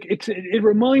 like, it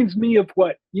reminds me of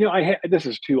what, this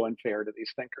is too unfair to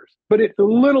these thinkers, but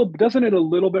doesn't it a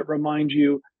little bit remind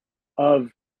you of,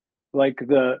 like,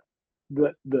 the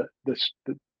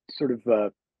sort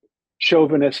of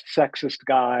chauvinist, sexist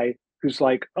guy who's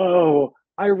like, oh,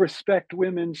 I respect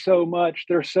women so much,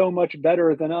 they're so much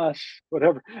better than us,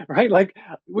 whatever, right? Like,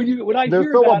 when I they're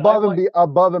hear still that,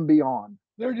 above and beyond.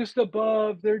 They're just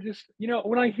above. They're just,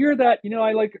 when I hear that,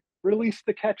 I like release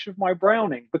the catch of my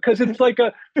Browning, because it's like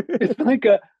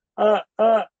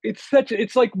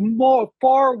it's like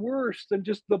far worse than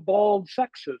just the bald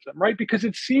sexism, right? Because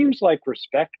it seems like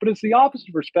respect, but it's the opposite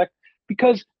of respect,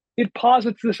 because it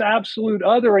posits this absolute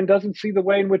other and doesn't see the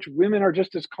way in which women are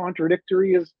just as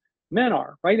contradictory as men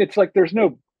are, right? It's like there's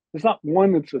not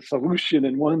one that's a solution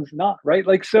and one's not, right?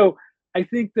 Like, so I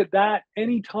think that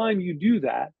anytime you do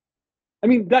that, I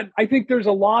mean, I think there's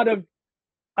not that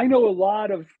I know a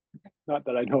lot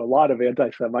of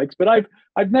anti-Semites, but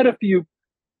I've met a few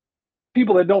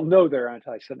people that don't know they're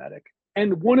anti-Semitic.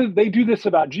 And they do this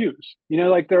about Jews,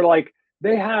 like, they're like,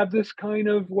 they have this kind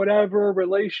of whatever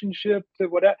relationship to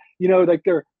whatever, like,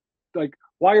 they're like,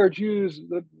 why are Jews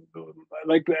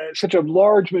like such a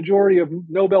large majority of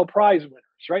Nobel Prize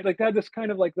winners, right? Like, they have this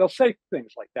kind of, like, they'll say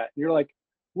things like that. And you're like,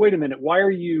 wait a minute, why are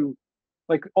you,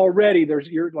 like, already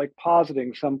you're like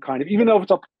positing some kind of, even though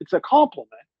it's a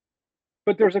compliment,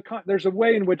 but there's a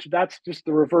way in which that's just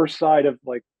the reverse side of,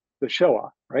 like, the Shoah,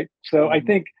 right? So I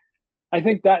think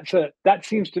that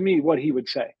seems to me what he would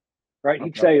say, right? Okay.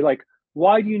 He'd say, like,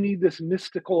 why do you need this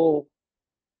mystical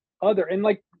other? And,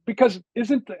 like, because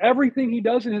isn't everything he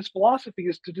does in his philosophy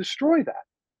is to destroy that?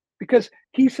 Because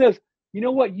he says, you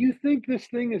know what, you think this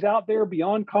thing is out there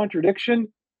beyond contradiction?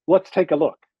 Let's take a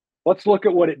look. Let's look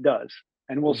at what it does,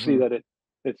 and we'll see that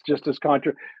it's just as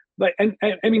Like, and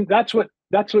I mean, that's what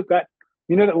that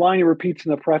that line he repeats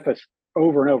in the preface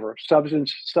over and over: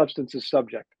 substance is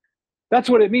subject. That's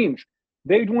what it means.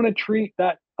 They'd want to treat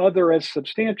that other as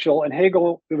substantial, and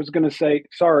Hegel was going to say,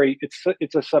 sorry,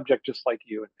 it's a subject just like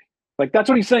you and me. Like that's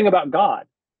what he's saying about God.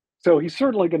 So he's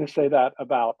certainly going to say that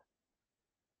about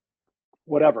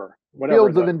whatever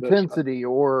Fields of intensity,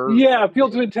 or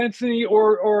fields of intensity,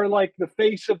 or like the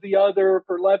face of the other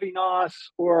for Levinas,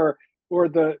 or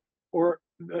the or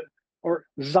the or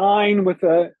Sein with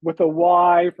a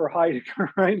Y for Heidegger,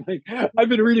 right? Like I've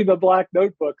been reading the Black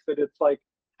Notebooks, and it's like,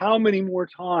 how many more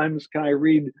times can I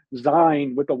read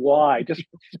Sein with a Y? Just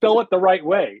spell it the right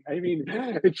way. I mean,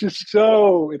 it's just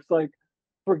so, it's like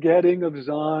forgetting of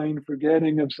Sein,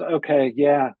 okay,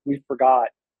 yeah, we forgot.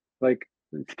 Like,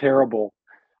 it's terrible.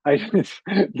 I just,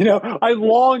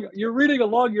 you're reading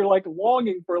along, you're like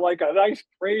longing for like a nice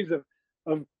praise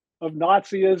of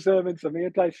Nazism and some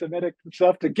anti-Semitic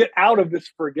stuff to get out of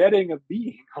this forgetting of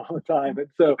being all the time. And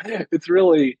so it's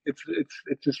really, it's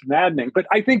just maddening. But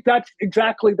I think that's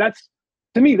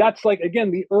to me, that's like, again,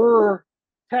 the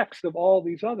text of all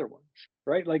these other ones,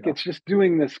 right? Like It's just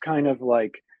doing this kind of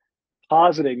like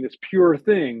positing this pure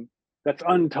thing that's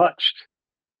untouched.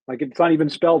 Like it's not even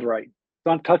spelled right. It's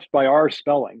not touched by our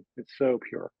spelling. It's so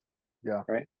pure. Yeah.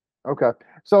 Right. Okay.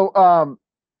 So, all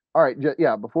right.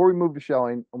 Yeah. Before we move to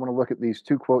Schelling, I want to look at these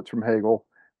two quotes from Hegel.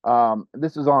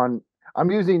 This is on,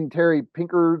 I'm using Terry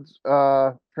Pinker's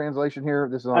translation here.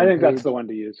 This is on I think that's the one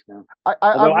to use now.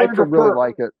 I really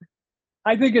like it.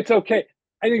 I think it's okay.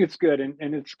 I think it's good,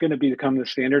 and it's going to become the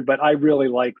standard, but I really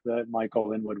like the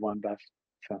Michael Inwood one best.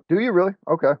 So. Do you really?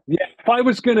 Okay. Yeah. If I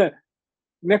was going to,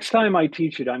 next time I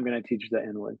teach it, I'm going to teach the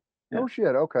Inwood. Yeah. Oh shit.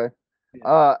 Okay.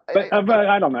 Yeah. But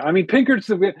I don't know. I mean, Pinkert's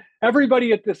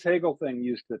everybody at this Hegel thing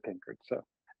used the Pinkert. So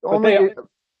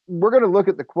we're going to look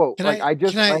at the quote. I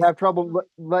have trouble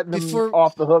letting them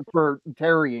off the hook for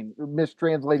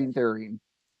mistranslating Terrying.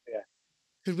 Yeah.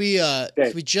 Could we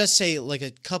just say like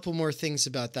a couple more things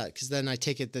about that? Because then I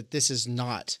take it that this is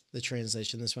not the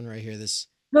translation. This one right here.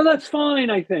 No, that's fine.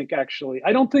 I think actually,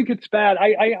 I don't think it's bad.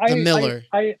 The Miller.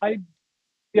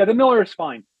 Yeah, the Miller is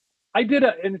fine. I did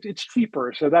and it's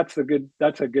cheaper, so that's a good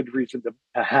reason to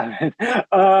have it.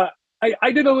 I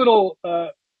did a little.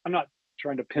 I'm not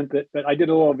trying to pimp it, but I did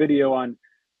a little video on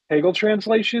Hegel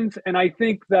translations, and I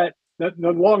think that the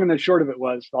long and the short of it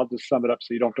was, I'll just sum it up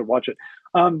so you don't have to watch it.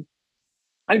 I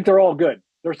think they're all good.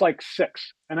 There's like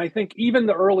 6, and I think even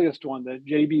the earliest one, the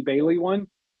J.B. Bailey one,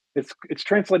 it's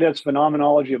translated as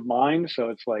Phenomenology of Mind, so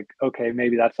it's like, okay,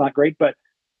 maybe that's not great, but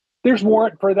there's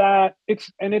warrant for that.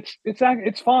 It's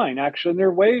fine actually. And there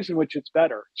are ways in which it's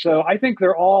better. So I think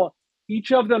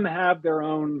each of them have their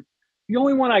own. The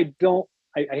only one I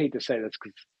hate to say this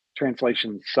because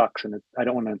translation sucks, and I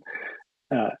don't want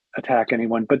to attack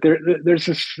anyone. But there's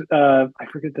this I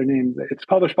forget their name. It's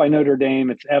published by Notre Dame.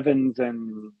 It's Evans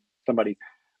and somebody.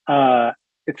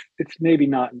 It's maybe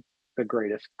not the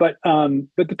greatest, but the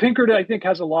Pinkert I think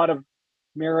has a lot of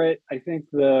merit. I think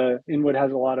the Inwood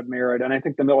has a lot of merit, and I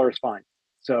think the Miller is fine.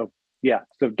 So yeah,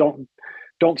 so don't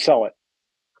sell it.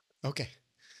 Okay.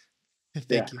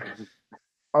 Thank you.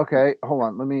 Okay, hold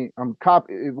on. It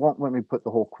won't let me put the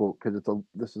whole quote because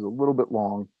this is a little bit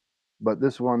long, but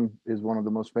this one is one of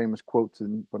the most famous quotes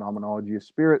in Phenomenology of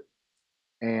Spirit,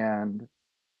 and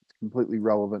it's completely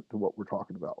relevant to what we're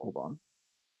talking about. Hold on.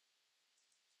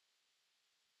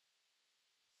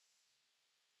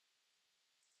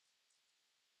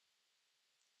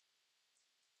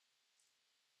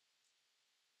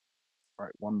 All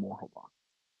right, one more. Hold on.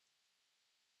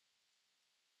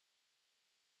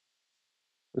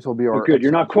 This will be our. Good.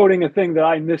 You're not quoting a thing that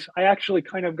I missed. I actually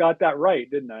kind of got that right,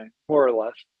 didn't I? More or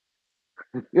less.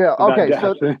 Yeah. Okay.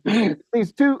 So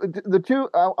these two,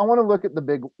 I want to look at the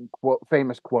big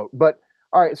famous quote. But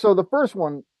all right. So the first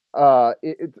one,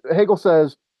 Hegel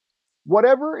says,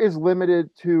 "Whatever is limited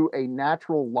to a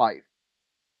natural life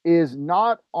is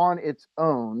not on its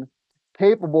own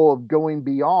capable of going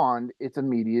beyond its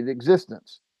immediate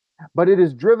existence, but it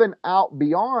is driven out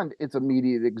beyond its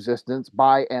immediate existence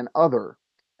by an other,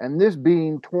 and this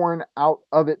being torn out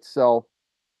of itself,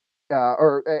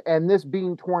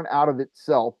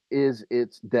 is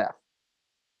its death."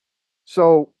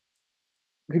 So,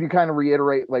 could you kind of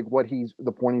reiterate like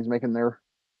the point he's making there?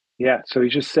 Yeah. So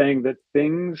he's just saying that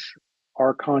things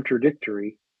are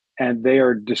contradictory, and they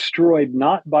are destroyed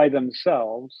not by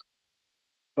themselves,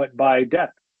 but by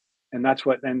death. And that's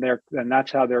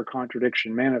that's how their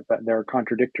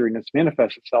contradictoriness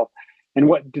manifests itself.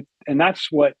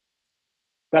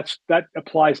 That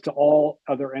applies to all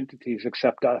other entities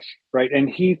except us, right? And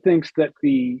he thinks that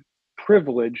the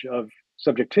privilege of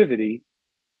subjectivity,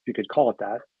 if you could call it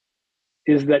that,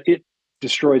 is that it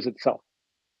destroys itself,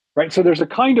 right? So there's a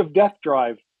kind of death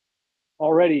drive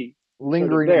already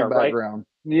lingering there, in the background.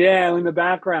 Right? Yeah, in the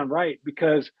background, right?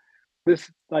 Because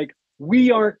this, like,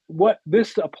 we aren't what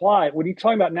this apply when he's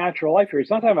talking about natural life here, he's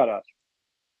not talking about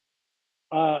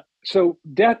us. So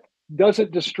death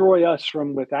doesn't destroy us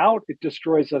from without, it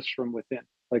destroys us from within.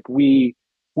 Like we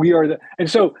are and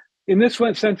so in this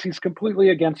one sense, he's completely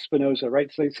against Spinoza,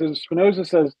 right? So Spinoza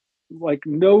says, like,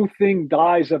 no thing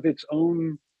dies of its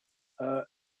own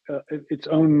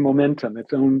momentum,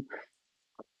 its own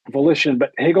volition.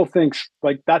 But Hegel thinks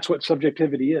like that's what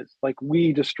subjectivity is. Like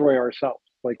we destroy ourselves.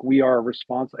 Like we are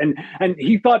responsible. And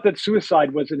he thought that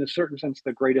suicide was, in a certain sense,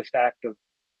 the greatest act of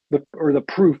the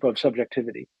proof of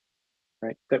subjectivity,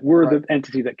 right? That we're the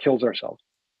entity that kills ourselves.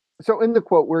 So in the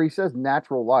quote where he says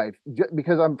natural life,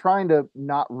 because I'm trying to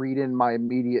not read in my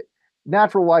immediate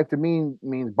natural life to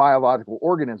means biological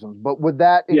organisms, but would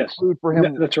that include for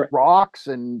him that's right, rocks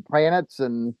and planets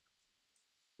and?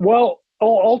 Well,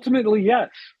 ultimately, yes.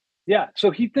 Yeah.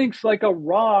 So he thinks like a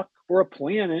rock or a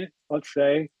planet, let's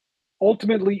say,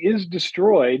 ultimately is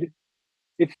destroyed.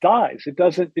 It dies. It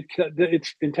doesn't.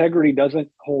 Its integrity doesn't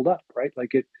hold up, right?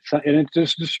 Like it's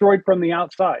just destroyed from the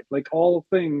outside. Like all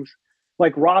things,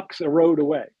 like rocks erode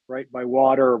away, right, by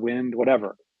water, wind,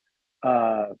 whatever.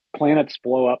 Planets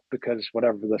blow up because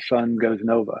whatever, the sun goes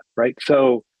nova, right?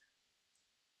 So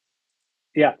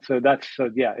yeah, so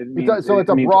yeah. It means, so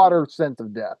it's a broader sense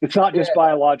of death. It's not just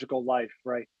biological life,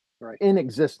 right? In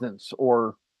existence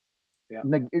or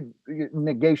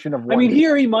negation of one. I mean,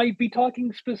 here he might be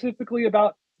talking specifically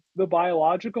about the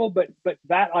biological, but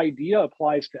that idea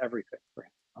applies to everything for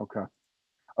him.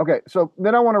 Okay. So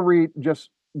then I want to read just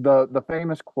the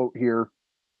famous quote here.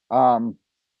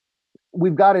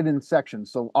 We've got it in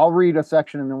sections, so I'll read a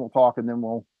section and then we'll talk and then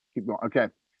we'll keep going. Okay.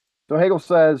 So Hegel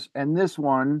says, and this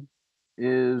one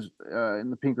is in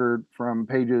the Pinkard from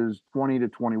pages 20 to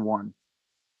 21.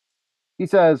 He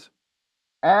says,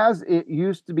 as it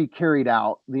used to be carried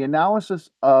out, the analysis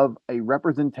of a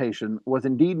representation was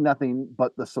indeed nothing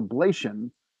but the sublation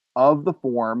of the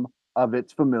form of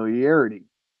its familiarity.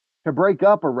 To break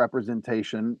up a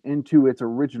representation into its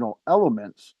original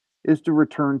elements is to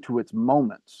return to its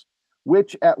moments,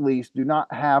 which at least do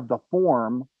not have the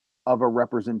form of a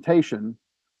representation,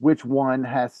 which one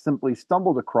has simply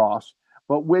stumbled across,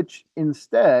 but which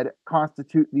instead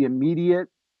constitute the immediate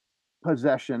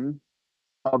possession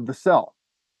of the self.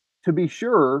 To be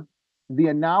sure, the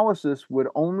analysis would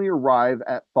only arrive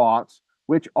at thoughts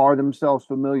which are themselves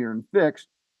familiar and fixed,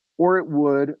 or it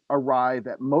would arrive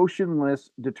at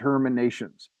motionless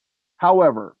determinations.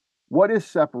 However, what is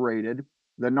separated,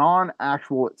 the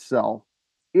non-actual itself,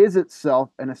 is itself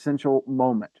an essential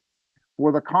moment.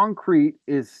 For the concrete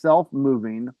is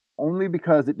self-moving only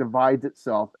because it divides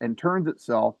itself and turns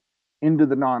itself into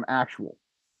the non-actual.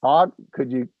 Todd,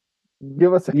 could you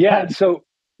give us a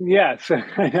Yes,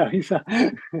 I know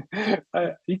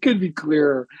he could be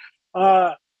clearer.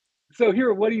 So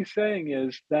here, what he's saying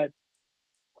is that,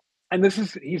 and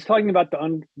he's talking about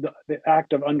the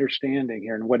act of understanding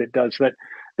here and what it does.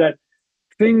 That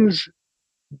things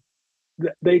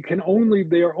they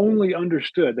are only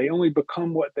understood. They only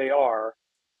become what they are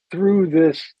through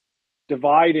this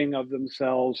dividing of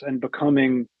themselves and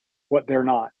becoming what they're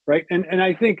not. Right, and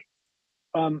I think.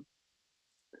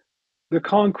 The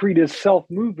concrete is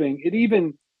self-moving. It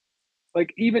even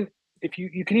if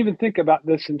you can even think about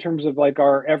this in terms of like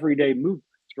our everyday movements,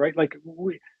 right? Like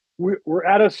we're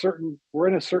in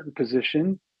a certain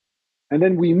position, and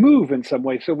then we move in some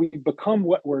way, so we become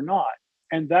what we're not,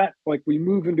 and that like we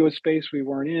move into a space we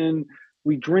weren't in.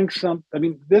 We drink some. I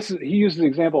mean, he uses the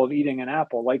example of eating an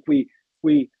apple. Like we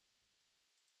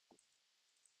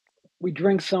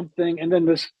drink something, and then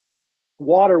this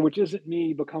water, which isn't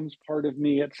me, becomes part of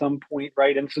me at some point,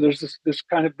 right? And so there's this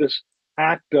kind of this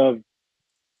act of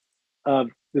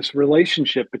this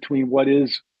relationship between what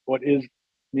is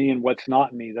me and what's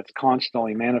not me that's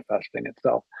constantly manifesting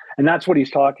itself, and that's what he's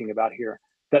talking about here.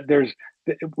 That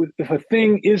if a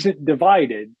thing isn't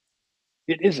divided,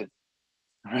 it isn't,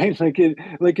 right?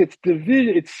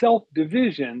 Its self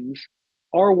divisions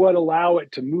are what allow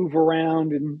it to move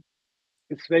around in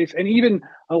its space and even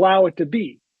allow it to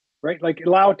be. Right, like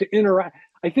allow it to interact.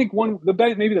 I think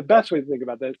maybe the best way to think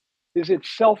about that is its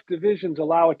self divisions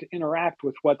allow it to interact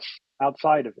with what's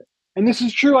outside of it. And this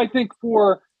is true, I think,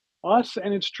 for us,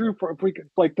 and it's true for if we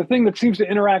could, like the thing that seems to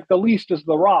interact the least is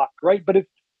the rock, right? But it's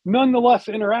nonetheless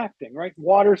interacting, right?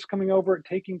 Water's coming over it,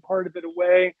 taking part of it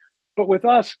away. But with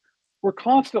us, we're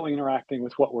constantly interacting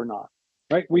with what we're not,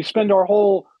 right? We spend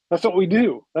that's what we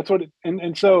do. That's what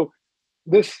and so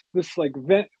this like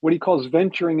what he calls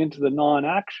venturing into the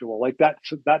non-actual, like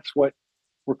that's what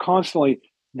we're constantly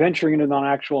venturing into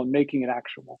non-actual and making it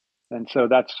actual. And so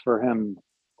that's for him,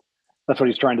 that's what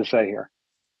he's trying to say here.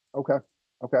 Okay.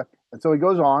 And so he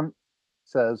goes on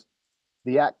says,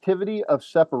 the activity of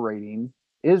separating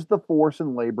is the force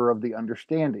and labor of the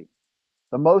understanding,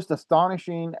 the most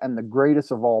astonishing and the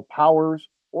greatest of all powers,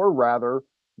 or rather,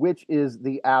 which is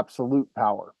the absolute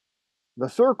power. The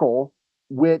circle,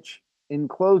 which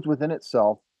enclosed within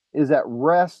itself, is at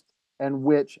rest and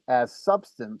which, as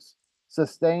substance,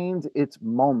 sustains its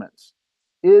moments,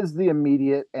 is the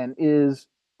immediate and is,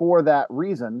 for that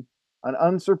reason, an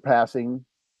unsurprising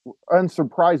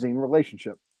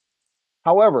relationship.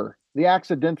 However, the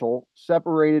accidental,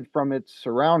 separated from its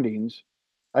surroundings,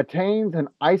 attains an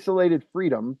isolated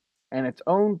freedom and its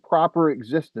own proper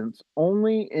existence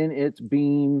only in its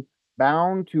being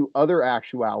bound to other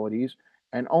actualities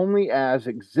and only as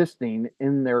existing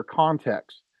in their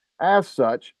context. As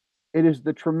such, it is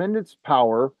the tremendous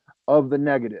power of the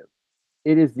negative.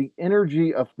 It is the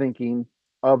energy of thinking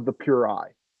of the pure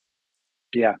eye.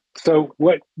 Yeah. So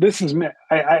what this is,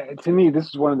 to me, this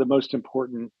is one of the most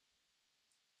important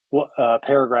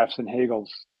paragraphs in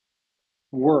Hegel's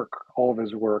work, all of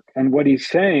his work. And what he's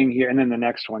saying here, and then the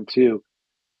next one too,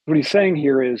 what he's saying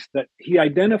here is that he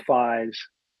identifies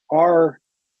the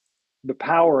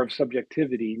power of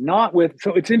subjectivity, not with,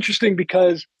 so it's interesting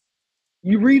because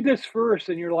you read this first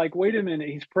and you're like, wait a minute,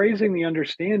 he's praising the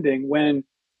understanding when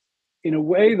in a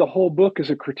way the whole book is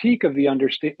a critique of the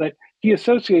understanding, that he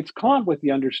associates Kant with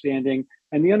the understanding,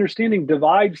 and the understanding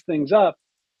divides things up,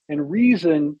 and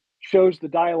reason shows the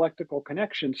dialectical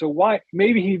connection. So why,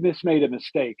 maybe he made a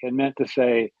mistake and meant to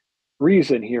say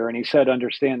reason here and he said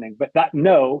understanding, but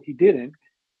no, he didn't,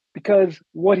 because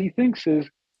what he thinks is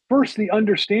first the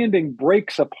understanding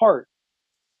breaks apart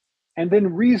and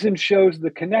then reason shows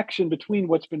the connection between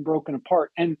what's been broken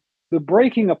apart. And the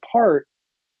breaking apart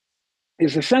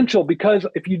is essential, because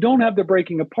if you don't have the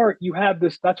breaking apart, you have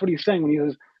this, that's what he's saying when he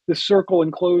says this circle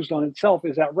enclosed on itself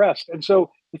is at rest. And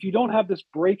so if you don't have this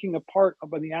breaking apart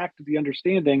of the act of the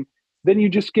understanding, then you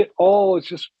just get you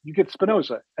get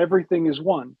Spinoza. Everything is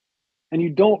one. And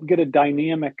you don't get a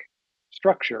dynamic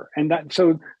structure. And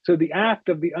so the act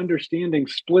of the understanding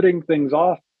splitting things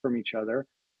off from each other,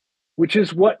 which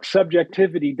is what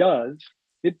subjectivity does,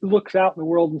 it looks out in the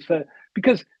world and says,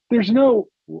 because there's no,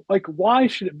 like, why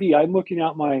should it be? I'm looking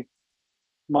out my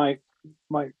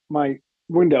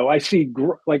window. I see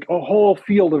like a whole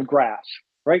field of grass,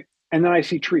 right? And then I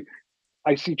see trees.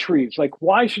 Like,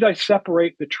 why should I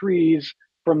separate the trees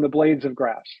from the blades of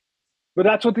grass? But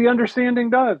that's what the understanding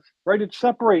does, right? It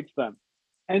separates them.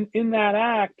 And in that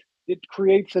act, it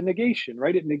creates a negation,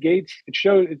 right? It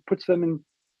puts them in,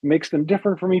 makes them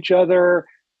different from each other.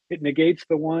 It negates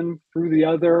the one through the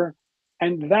other.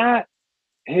 And that,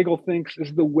 Hegel thinks,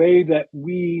 is the way that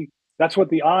that's what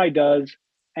the eye does.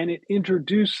 And it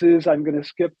introduces, I'm going to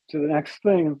skip to the next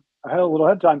thing, I had a little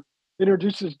head time,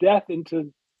 introduces death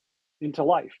into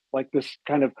life, like this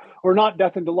kind of, or not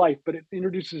death into life, but it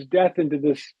introduces death into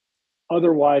this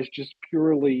otherwise just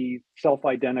purely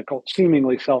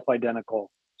seemingly self-identical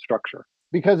structure.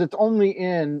 Because it's only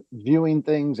in viewing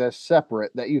things as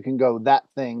separate that you can go, that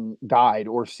thing died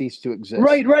or ceased to exist.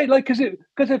 Right. Like, because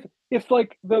if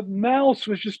like the mouse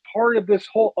was just part of this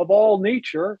whole of all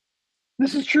nature,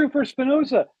 this is true for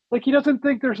Spinoza. Like, he doesn't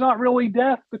think there's not really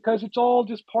death because it's all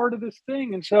just part of this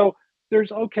thing. And so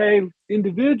there's,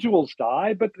 individuals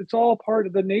die, but it's all part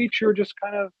of the nature, just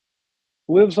kind of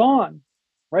lives on.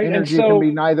 Right. Energy can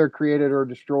be neither created or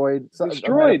destroyed.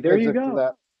 Destroyed. There you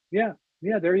go. Yeah,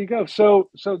 there you go. So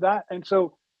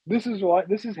this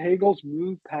is Hegel's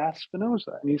move past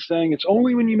Spinoza. And he's saying it's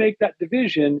only when you make that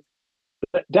division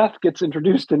that death gets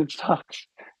introduced, and it sucks.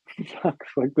 It sucks.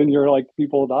 Like, then you're like,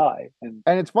 people die. And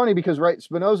it's funny because, right,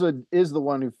 Spinoza is the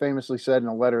one who famously said in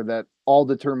a letter that all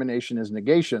determination is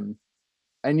negation.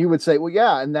 And you would say, well,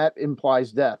 yeah, and that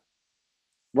implies death.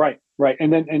 Right.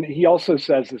 And he also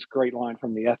says this great line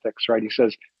from the Ethics, right? He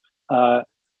says, that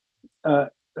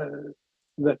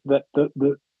the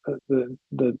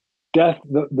death,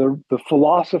 the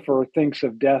philosopher thinks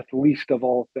of death least of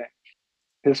all things.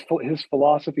 His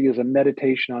philosophy is a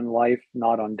meditation on life,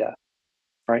 not on death.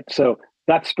 Right. So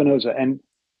that's Spinoza, and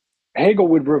Hegel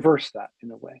would reverse that in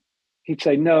a way. He'd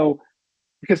say no,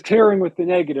 because tearing with the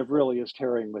negative really is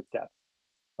tearing with death.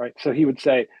 Right. So he would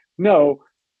say no.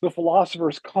 The philosopher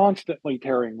is constantly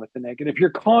tearing with the negative.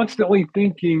 You're constantly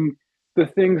thinking the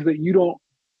things that you don't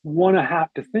want to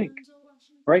have to think.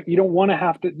 Right? You don't want to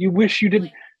have to. You wish you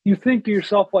didn't. You think to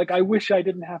yourself, like, I wish I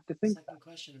didn't have to think that.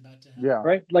 Yeah.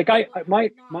 Right. Like hey,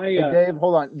 Dave,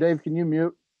 hold on. Dave, can you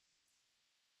mute?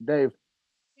 Dave.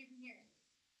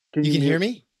 You can hear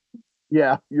me?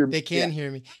 Yeah, they can hear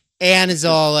me. Anne is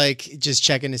all like just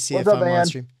checking to see if I'm on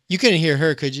stream. You couldn't hear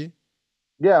her, could you?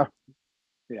 Yeah.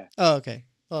 Oh, okay.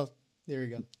 Well, There we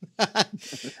go.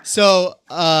 So,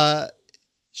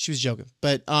 she was joking,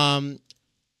 but,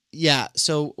 yeah.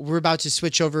 So we're about to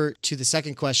switch over to the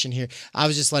second question here. I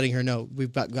was just letting her know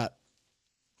we've got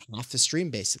half the stream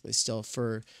basically still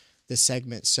for this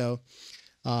segment. So,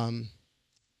 are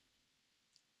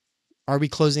we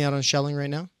closing out on Schelling right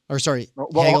now? Or sorry,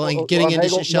 Well, Hegel and getting on into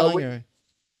Hegel, no, Schelling? Or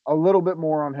a little bit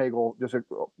more on Hegel.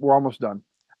 We're almost done.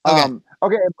 Okay.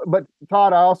 Okay, but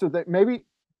Todd, I also think maybe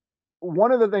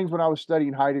one of the things when I was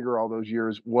studying Heidegger all those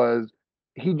years was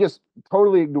he just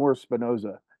totally ignores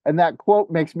Spinoza, and that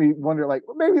quote makes me wonder, like,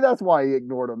 well, maybe that's why he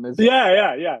ignored him. Is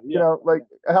Yeah. you know, like,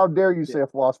 how dare you say Yeah. a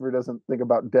philosopher doesn't think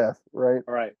about death, right?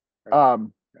 All right.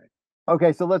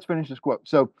 Okay, so let's finish this quote.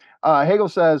 So Hegel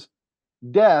says,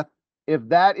 death, if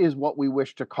that is what we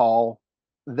wish to call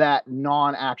that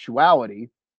non-actuality,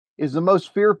 is the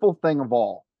most fearful thing of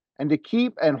all. And to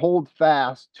keep and hold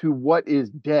fast to what is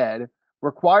dead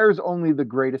requires only the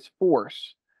greatest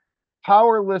force.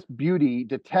 Powerless beauty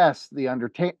detests the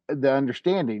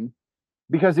understanding,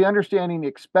 because the understanding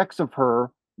expects of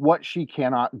her what she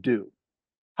cannot do.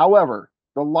 However,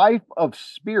 the life of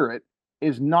spirit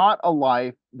is not a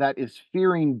life that is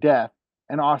fearing death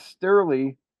and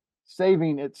austerely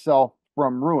saving itself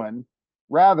from ruin.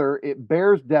 Rather, it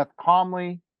bears death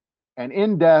calmly, and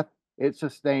in death, it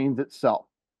sustains itself.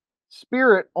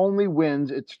 Spirit only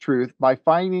wins its truth by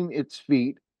finding its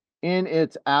feet in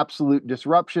its absolute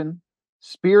disruption.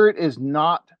 Spirit is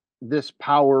not this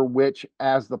power which,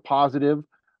 as the positive,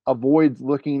 avoids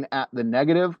looking at the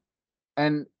negative,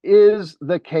 and is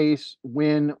the case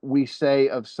when we say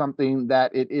of something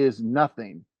that it is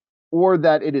nothing or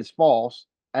that it is false,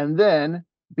 and then,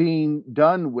 being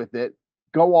done with it,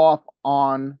 go off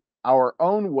on our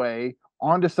own way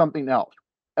onto something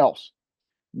else.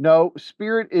 No,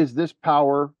 spirit is this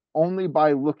power only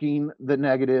by looking the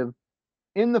negative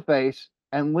in the face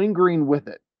and lingering with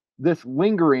it. This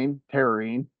lingering,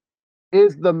 tarrying,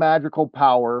 is the magical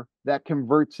power that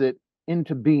converts it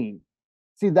into being.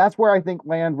 See, that's where I think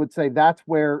Land would say that's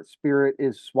where spirit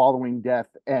is swallowing death,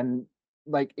 and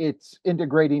like it's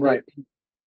integrating Right.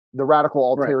 the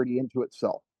radical alterity into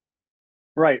itself.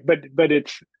 Right. But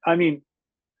it's, I mean,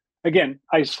 again,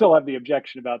 I still have the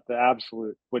objection about the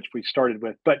absolute, which we started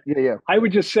with, but Yeah. I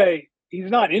would just say he's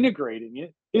not integrating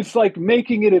it. It's like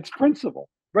making it its principle,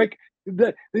 right?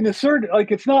 In a certain, like,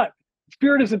 it's not,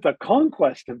 spirit isn't the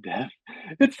conquest of death.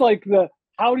 It's like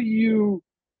how do you,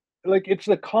 like, it's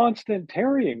the constant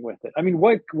tarrying with it. I mean,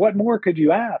 what more could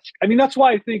you ask? I mean, that's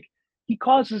why I think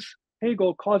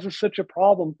Hegel causes such a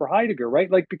problem for Heidegger, right?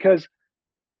 Like, because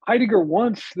Heidegger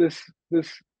wants this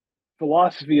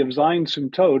philosophy of Sein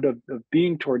zum Tod, of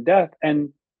being toward death,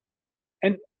 and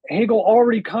Hegel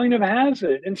already kind of has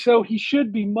it, and so he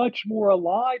should be much more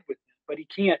allied with him, but he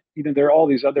can't. You know, there are all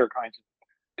these other kinds of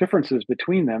differences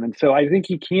between them, and so I think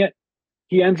he can't.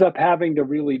 He ends up having to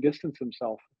really distance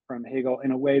himself from Hegel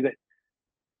in a way that,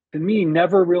 to me,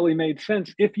 never really made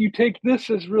sense. If you take this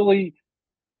as really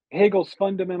Hegel's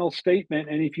fundamental statement,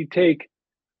 and if you take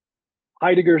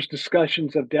Heidegger's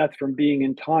discussions of death from being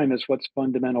in time as what's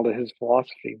fundamental to his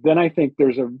philosophy, then I think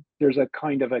there's a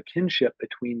kind of a kinship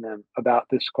between them about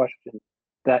this question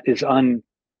that is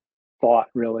unthought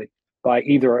really by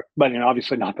either, but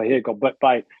obviously not by Hegel, but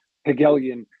by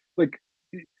Hegelian. Like,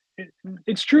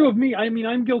 it's true of me. I mean,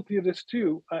 I'm guilty of this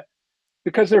too,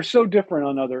 because they're so different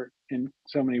in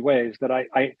so many ways that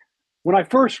I when I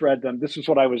first read them, this is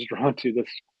what I was drawn to,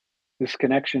 this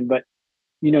connection. But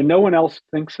no one else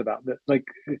thinks about that. Like,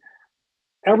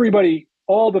 everybody,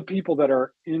 all the people that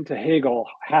are into Hegel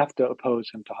have to oppose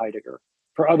him to Heidegger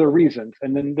for other reasons.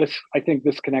 And then I think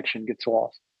this connection gets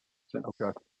lost. So.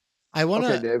 Okay. I want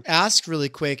to ask really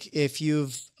quick if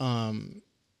you've, do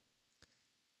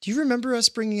you remember us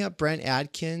bringing up Brent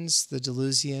Adkins, the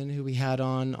Deleuzian who we had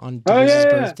on Deleuze's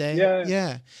birthday?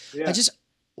 Yeah.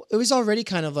 It was already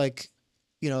kind of like,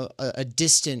 a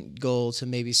distant goal to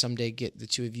maybe someday get the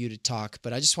two of you to talk.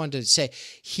 But I just wanted to say,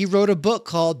 he wrote a book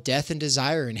called Death and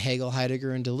Desire in Hegel,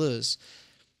 Heidegger, and Deleuze.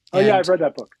 I've read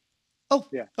that book. Oh,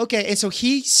 yeah. Okay. And so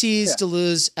he sees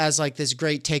Deleuze as like this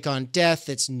great take on death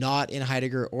that's not in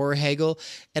Heidegger or Hegel.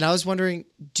 And I was wondering,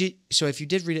 so if you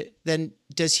did read it, then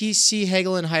does he see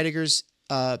Hegel and Heidegger's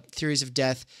theories of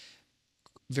death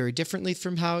very differently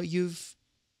from how you've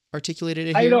articulated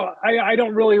it here? I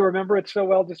don't really remember it so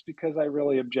well, just because I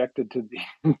really objected to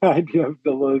the idea of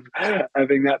Deleuze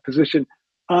having that position.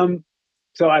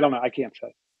 So I don't know. I can't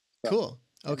say. So. Cool.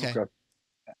 Okay.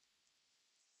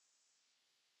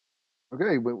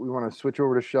 Okay, we want to switch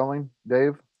over to Schelling,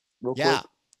 Dave, real quick.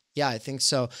 Yeah, I think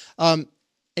so.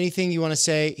 Anything you want to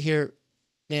say here,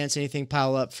 Nance? Anything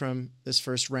pile up from this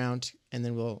first round? and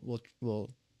then we'll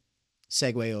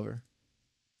segue over.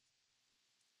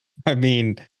 I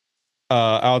mean,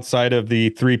 outside of the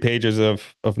 3 pages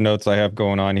of notes I have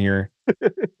going on here,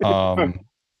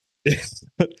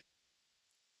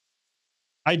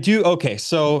 I do. Okay.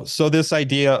 So this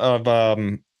idea of,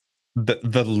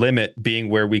 the limit being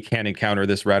where we can encounter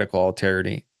this radical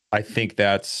alterity, I think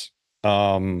that's,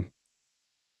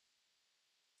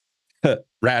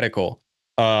 radical,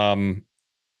 coming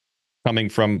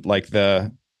from like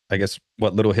I guess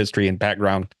what little history and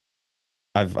background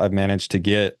I've managed to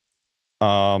get.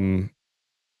 And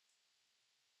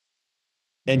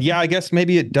yeah, I guess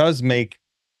maybe it does make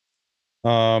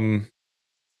some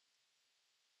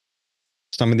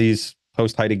of these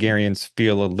post-Heideggerians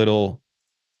feel a little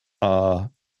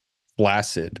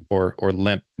flaccid or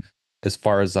limp, as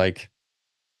far as like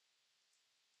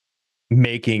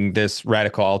making this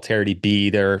radical alterity be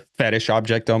their fetish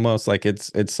object, almost like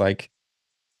it's like,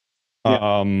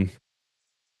 Yeah.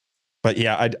 but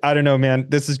yeah, I don't know, man.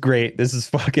 This is great. This is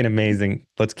fucking amazing.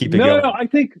 Let's keep it No, going. no, I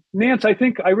think, Nance, I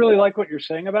think I really like what you're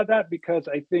saying about that, because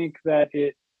I think that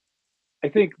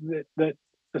that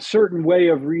a certain way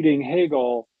of reading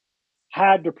Hegel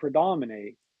had to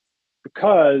predominate,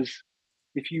 because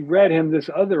if you read him this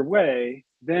other way,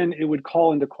 then it would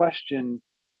call into question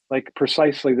like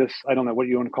precisely this, I don't know what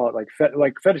you want to call it,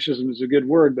 like fetishism is a good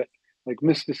word, but like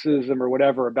mysticism or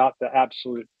whatever about the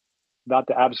absolute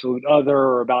other,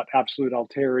 or about absolute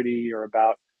alterity, or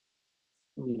about,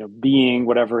 being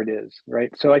whatever it is,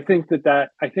 right? So I think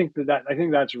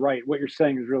that's right. What you're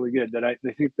saying is really good. That I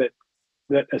think that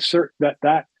assert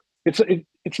that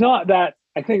it's not that.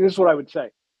 I think this is what I would say.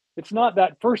 It's not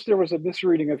that first there was a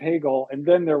misreading of Hegel, and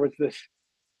then there was this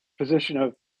position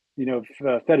of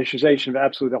fetishization of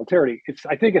absolute alterity.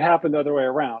 I think it happened the other way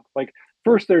around. Like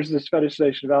first there's this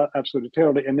fetishization of absolute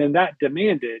alterity, and then that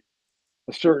demanded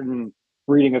a certain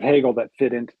reading of Hegel that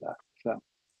fit into that. So,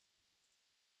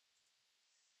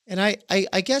 And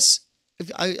I guess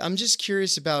I'm just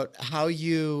curious about how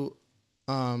you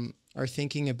are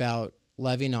thinking about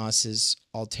Levinas's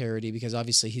alterity, because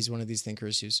obviously he's one of these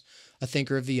thinkers who's a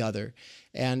thinker of the other.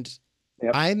 And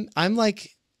yep. I'm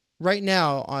like right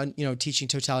now on, teaching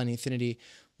totality and infinity.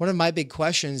 One of my big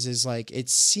questions is like, it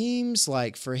seems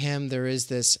like for him, there is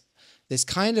this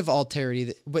kind of alterity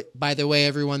that, but by the way,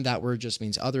 everyone, that word just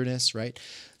means otherness, right?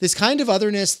 This kind of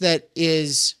otherness that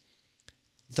is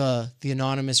the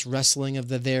anonymous wrestling of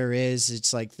the there is.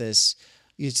 It's like this,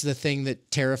 it's the thing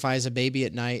that terrifies a baby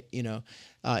at night,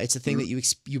 it's a thing that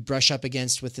you brush up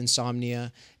against with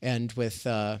insomnia and with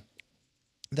that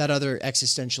other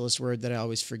existentialist word that I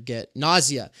always forget,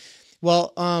 nausea.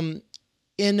 Well,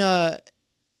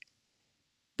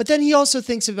 but then he also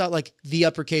thinks about like the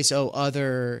uppercase O,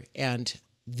 other, and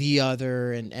the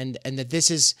other, and that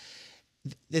this is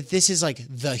like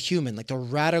the human, like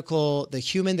the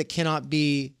human that cannot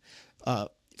be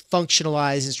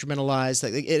functionalized, instrumentalized.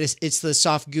 Like it's the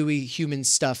soft, gooey human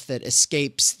stuff that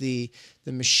escapes the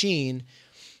machine.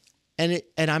 And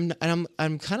I'm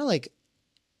kind of like,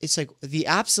 it's like the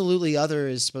absolutely other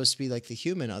is supposed to be like the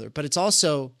human other, but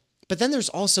then there's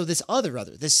also this other,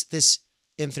 this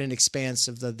infinite expanse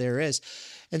of the there is.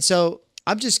 And so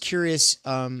I'm just curious,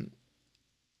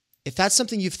 if that's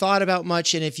something you've thought about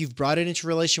much, and if you've brought it into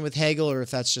relation with Hegel, or if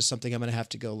that's just something I'm going to have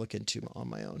to go look into on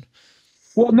my own.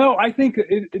 Well, no, I think,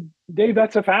 Dave,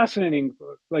 that's a fascinating,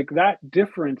 like that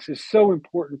difference is so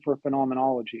important for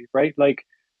phenomenology, right? Like,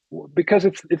 because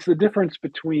it's the difference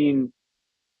between,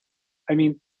 I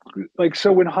mean, like,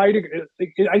 so when Heidegger,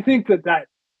 I think that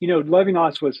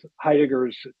Levinas was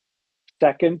Heidegger's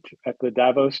second at the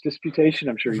Davos disputation.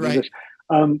 I'm sure you knew this.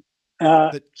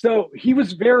 So he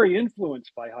was very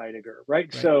influenced by Heidegger,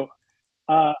 right? So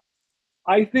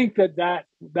I think that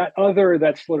other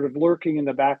that's sort of lurking in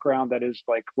the background, that is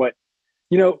like what,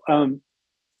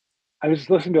 I was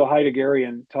listening to a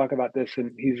Heideggerian talk about this,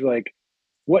 and he's like,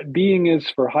 what being is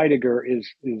for Heidegger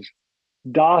is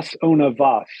das ohne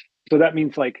was. So that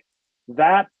means like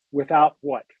that without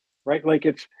what, right? Like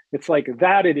it's like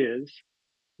that it is,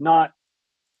 not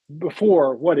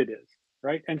before what it is,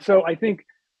 right? And so I think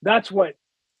that's what,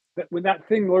 that when that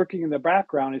thing lurking in the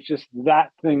background is just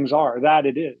that things are, that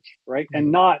it is, right? Mm-hmm.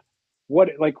 And not what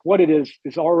it is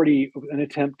already an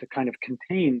attempt to kind of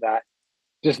contain that,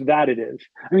 just that it is.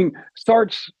 I mean,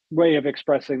 Sartre's way of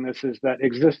expressing this is that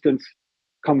existence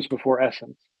comes before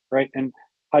essence, right? And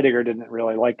Heidegger didn't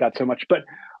really like that so much, but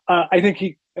I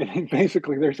think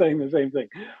basically they're saying the same thing.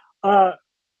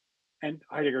 And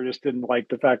Heidegger just didn't like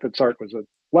the fact that Sartre was a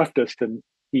leftist and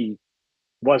he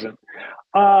wasn't.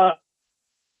 But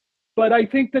I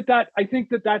think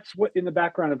that's what in the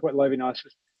background of what Levinas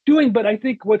is. doing. But I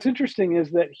think what's interesting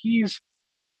is that he's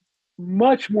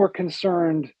much more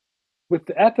concerned with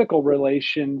the ethical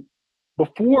relation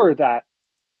before that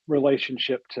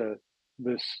relationship to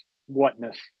this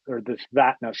whatness or this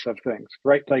thatness of things,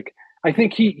 right? Like, I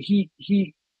think I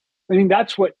mean,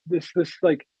 that's what this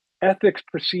like ethics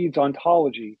precedes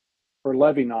ontology for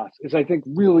Levinas is, I think,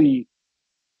 really,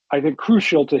 I think,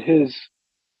 crucial to his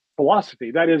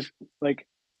philosophy. That is, like,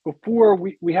 before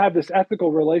we have this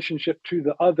ethical relationship to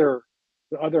the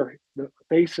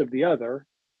face of the other,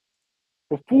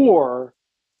 before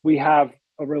we have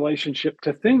a relationship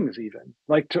to things, even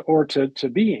like to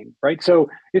being, right? So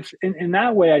it's in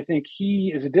that way, I think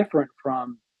he is different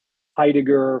from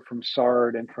Heidegger, from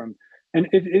Sartre, and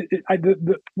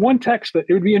the one text that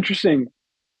it would be interesting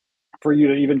for you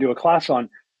to even do a class on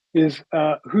is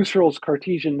Husserl's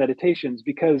Cartesian Meditations,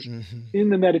 because in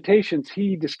the Meditations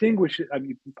he distinguishes, I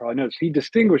mean, you probably noticed, he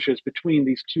distinguishes between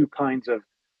these two kinds of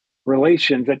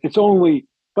relations. That it's only,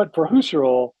 but for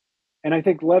Husserl, and I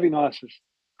think Levinas is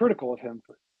critical of him.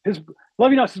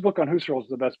 Levinas's book on Husserl is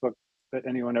the best book that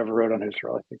anyone ever wrote on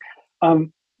Husserl, I think.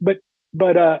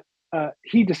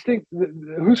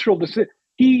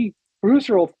 For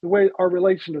Husserl, the way our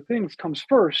relation to things comes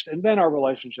first, and then our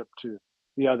relationship to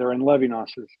the other, and Levinas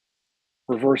is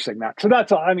reversing that. So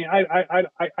that's all. I mean,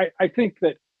 I think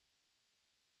that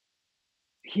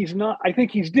he's not. I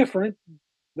think he's different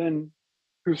than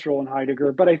Husserl and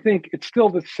Heidegger, but I think it's still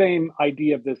the same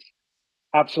idea of this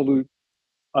absolute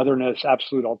otherness,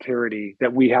 absolute alterity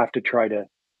that we have to try to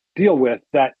deal with,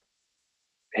 that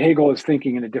Hegel is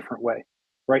thinking in a different way,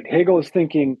 right? Hegel is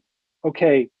thinking,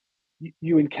 okay,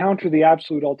 you encounter the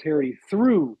absolute alterity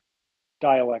through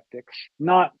dialectics,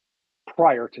 not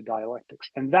prior to dialectics.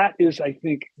 And that is, I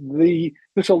think,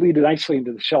 this will lead nicely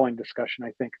into the Schelling discussion,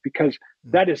 I think, because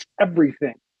that is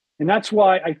everything. And that's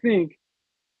why I think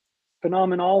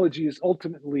phenomenology is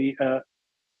ultimately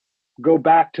go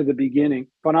back to the beginning.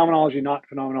 Phenomenology, not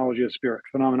phenomenology of spirit.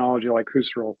 Phenomenology like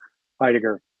Husserl,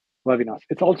 Heidegger, Levinas.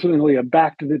 It's ultimately a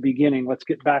back to the beginning. Let's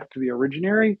get back to the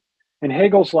originary. And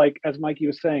Hegel's like, as Mikey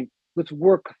was saying, let's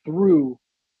work through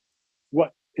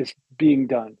what is being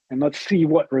done and let's see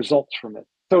what results from it.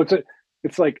 So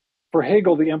it's like, for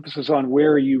Hegel, the emphasis on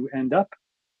where you end up.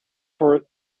 For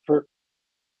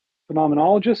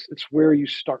phenomenologists, it's where you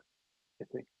start, I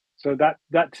think. So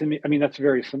that to me, I mean, that's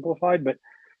very simplified, but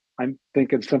I'm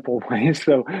thinking simple ways.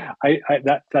 So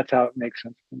that's how it makes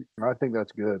sense to me. I think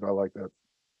that's good. I like that.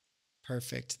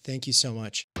 Perfect. Thank you so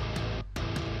much.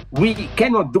 We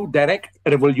cannot do direct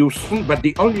revolution, but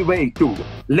the only way to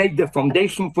lay the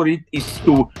foundation for it is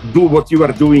to do what you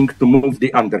are doing to move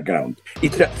the underground.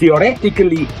 It's a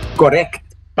theoretically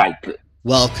correct title.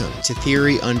 Welcome to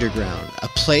Theory Underground, a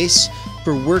place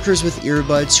for workers with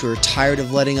earbuds who are tired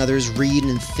of letting others read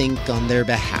and think on their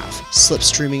behalf,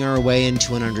 slipstreaming our way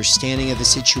into an understanding of the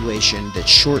situation that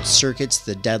short-circuits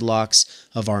the deadlocks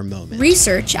of our moment.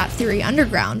 Research at Theory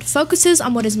Underground focuses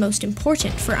on what is most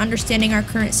important for understanding our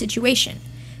current situation: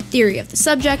 theory of the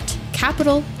subject,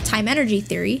 capital, time-energy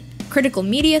theory, critical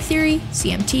media theory,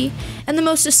 CMT, and the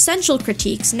most essential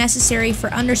critiques necessary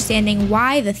for understanding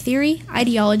why the theory,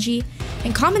 ideology,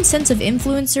 and common sense of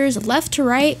influencers left to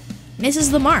right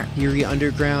misses the mark. Theory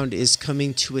Underground is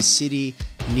coming to a city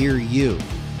near you.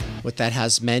 What that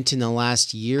has meant in the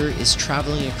last year is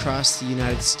traveling across the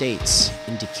United States,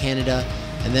 into Canada,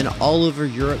 and then all over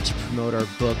Europe to promote our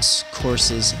books,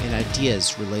 courses, and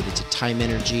ideas related to time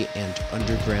energy and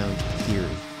underground theory.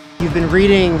 You've been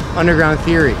reading Underground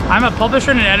Theory. I'm a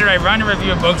publisher and an editor. I run and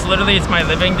review books. Literally, it's my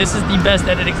living. This is the best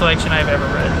edited collection I've ever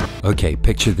read. Okay,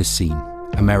 picture this scene.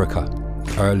 America,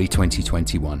 early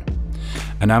 2021.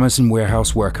 An Amazon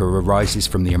warehouse worker arises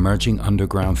from the emerging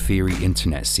underground theory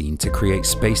internet scene to create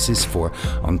spaces for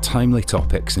untimely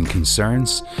topics and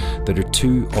concerns that are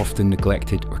too often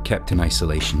neglected or kept in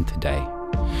isolation today.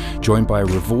 Joined by a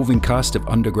revolving cast of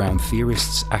underground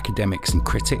theorists, academics, and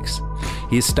critics,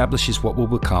 he establishes what will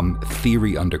become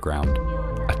Theory Underground,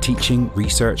 a teaching,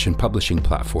 research, and publishing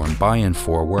platform by and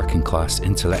for working class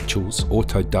intellectuals,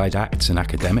 autodidacts, and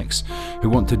academics who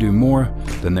want to do more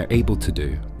than they're able to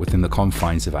do within the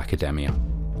confines of academia.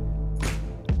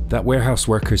 That warehouse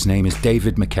worker's name is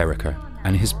David McGowan,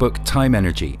 and his book Time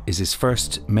Energy is his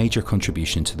first major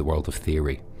contribution to the world of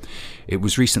theory. It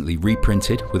was recently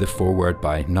reprinted with a foreword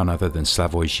by none other than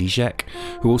Slavoj Žižek,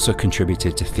 who also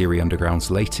contributed to Theory Underground's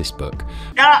latest book.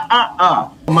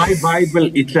 My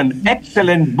Bible, it's an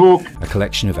excellent book. A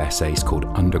collection of essays called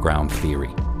Underground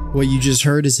Theory. What you just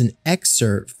heard is an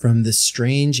excerpt from the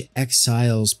Strange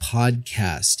Exiles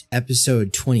podcast,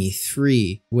 episode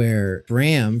 23, where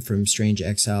Bram from Strange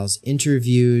Exiles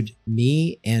interviewed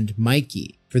me and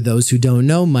Mikey. For those who don't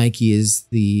know, Mikey is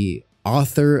the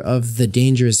author of the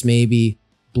Dangerous Maybe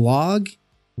blog.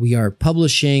 We are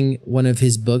publishing one of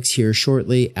his books here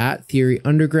shortly at Theory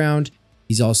Underground.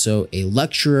 He's also a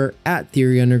lecturer at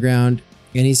Theory Underground,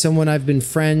 and he's someone I've been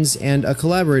friends and a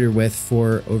collaborator with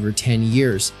for over 10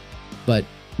 years. But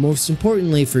most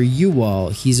importantly for you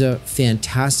all, he's a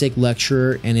fantastic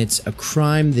lecturer, and it's a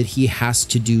crime that he has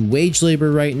to do wage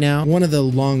labor right now. One of the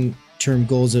long-term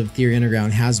goals of Theory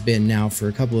Underground has been now for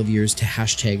a couple of years to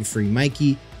hashtag free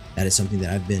Mikey. That is something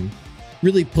that I've been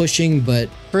really pushing, but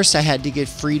first I had to get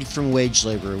freed from wage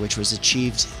labor, which was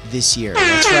achieved this year.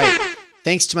 That's right.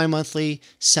 Thanks to my monthly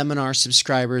seminar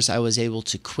subscribers, I was able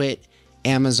to quit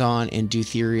Amazon and do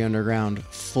Theory Underground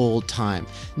full time.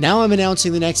 Now I'm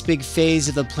announcing the next big phase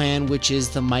of the plan, which is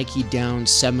the Mikey Down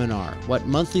seminar. What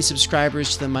monthly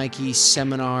subscribers to the Mikey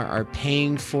seminar are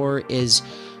paying for is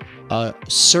a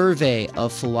survey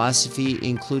of philosophy,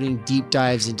 including deep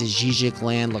dives into Zizek,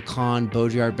 Land, Lacan,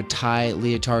 Baudrillard, Bataille,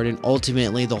 Lyotard, and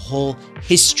ultimately the whole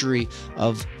history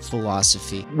of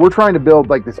philosophy. We're trying to build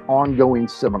like this ongoing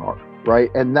seminar, right?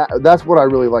 And that's what I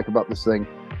really like about this thing.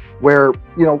 Where,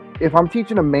 you know, if I'm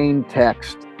teaching a main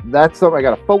text, that's something I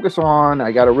got to focus on.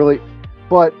 I got to really,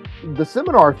 but the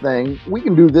seminar thing, we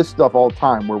can do this stuff all the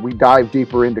time where we dive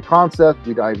deeper into concepts,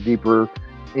 we dive deeper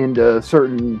into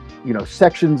certain, you know,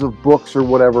 sections of books or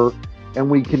whatever,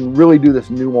 and we can really do this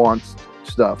nuanced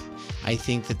stuff. I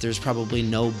think that there's probably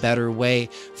no better way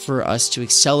for us to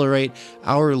accelerate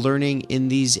our learning in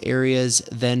these areas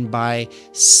than by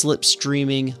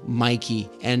slipstreaming Mikey.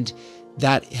 And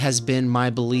that has been my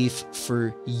belief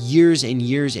for years and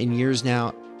years and years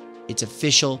now. It's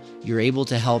official. You're able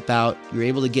to help out. You're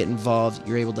able to get involved.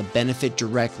 You're able to benefit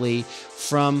directly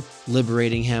from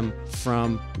liberating him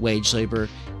from wage labor.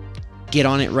 Get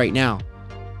on it right now.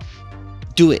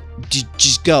 Do it.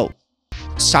 Just go.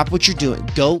 Stop what you're doing.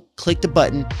 Go click the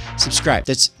button, subscribe.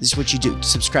 This is what you do.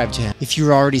 Subscribe to him. If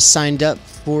you're already signed up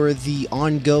for the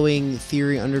ongoing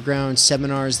Theory Underground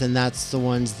seminars, then that's the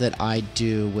ones that I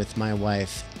do with my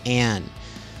wife, Anne.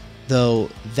 Though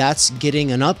that's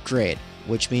getting an upgrade,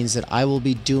 which means that I will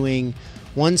be doing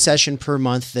one session per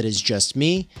month that is just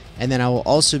me, and then I will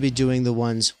also be doing the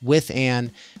ones with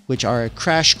Anne, which are a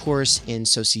crash course in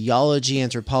sociology,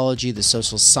 anthropology, the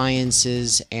social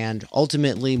sciences, and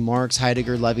ultimately Marx,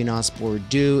 Heidegger, Levinas,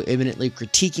 Bourdieu, imminently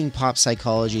critiquing pop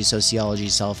psychology, sociology,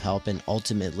 self-help, and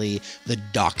ultimately the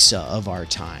doxa of our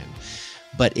time.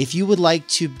 But if you would like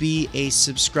to be a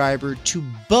subscriber to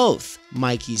both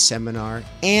Mikey's seminar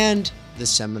and the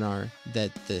seminar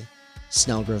that the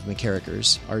Snellgrove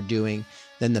McCarrickers are doing,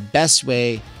 then the best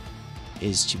way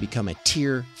is to become a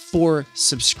tier 4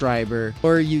 subscriber,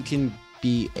 or you can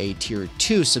be a tier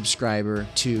 2 subscriber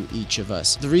to each of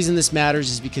us. The reason this matters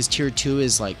is because tier 2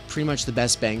 is like pretty much the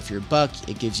best bang for your buck.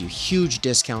 It gives you huge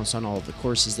discounts on all of the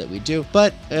courses that we do.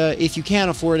 But if you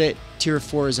can't afford it, tier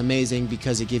 4 is amazing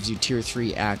because it gives you tier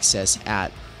 3 access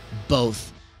at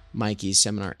both Mikey's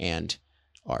seminar and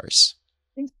ours.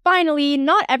 And finally,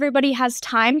 not everybody has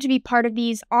time to be part of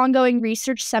these ongoing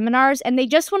research seminars, and they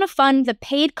just want to fund the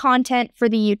paid content for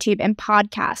the YouTube and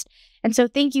podcast. And so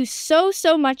thank you so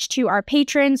much to our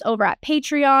patrons over at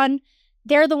Patreon.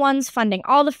 They're the ones funding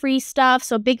all the free stuff.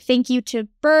 So big thank you to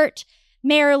Bert,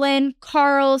 Marilyn,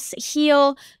 Carl,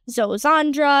 Sahil,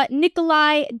 Zozandra,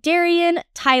 Nikolai, Darian,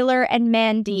 Tyler, and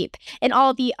Mandeep, and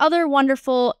all the other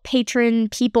wonderful patron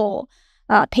people.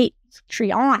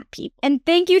 Patreon people. And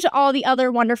thank you to all the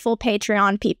other wonderful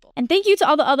Patreon people. Thank you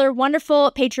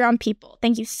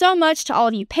so much to all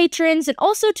of you patrons, and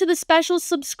also to the special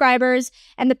subscribers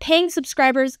and the paying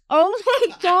subscribers. Oh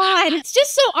my god, it's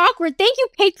just so awkward. Thank you,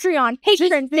 patrons.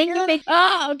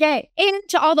 Okay. And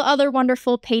to all the other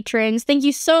wonderful patrons, thank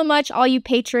you so much, all you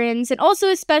patrons. And also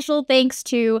a special thanks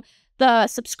to the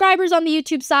subscribers on the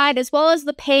YouTube side, as well as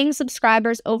the paying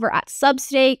subscribers over at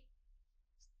Substack.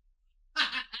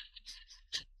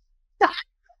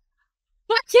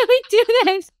 Why can't we do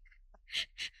this?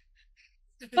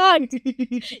 Fuck.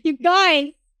 You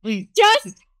guys, please.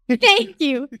 Just thank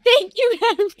you. Thank you,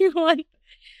 everyone,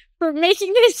 for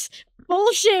making this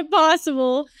bullshit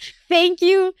possible. Thank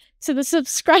you to the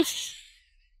subscribers.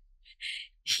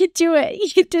 You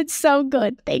did so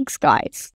good. Thanks, guys.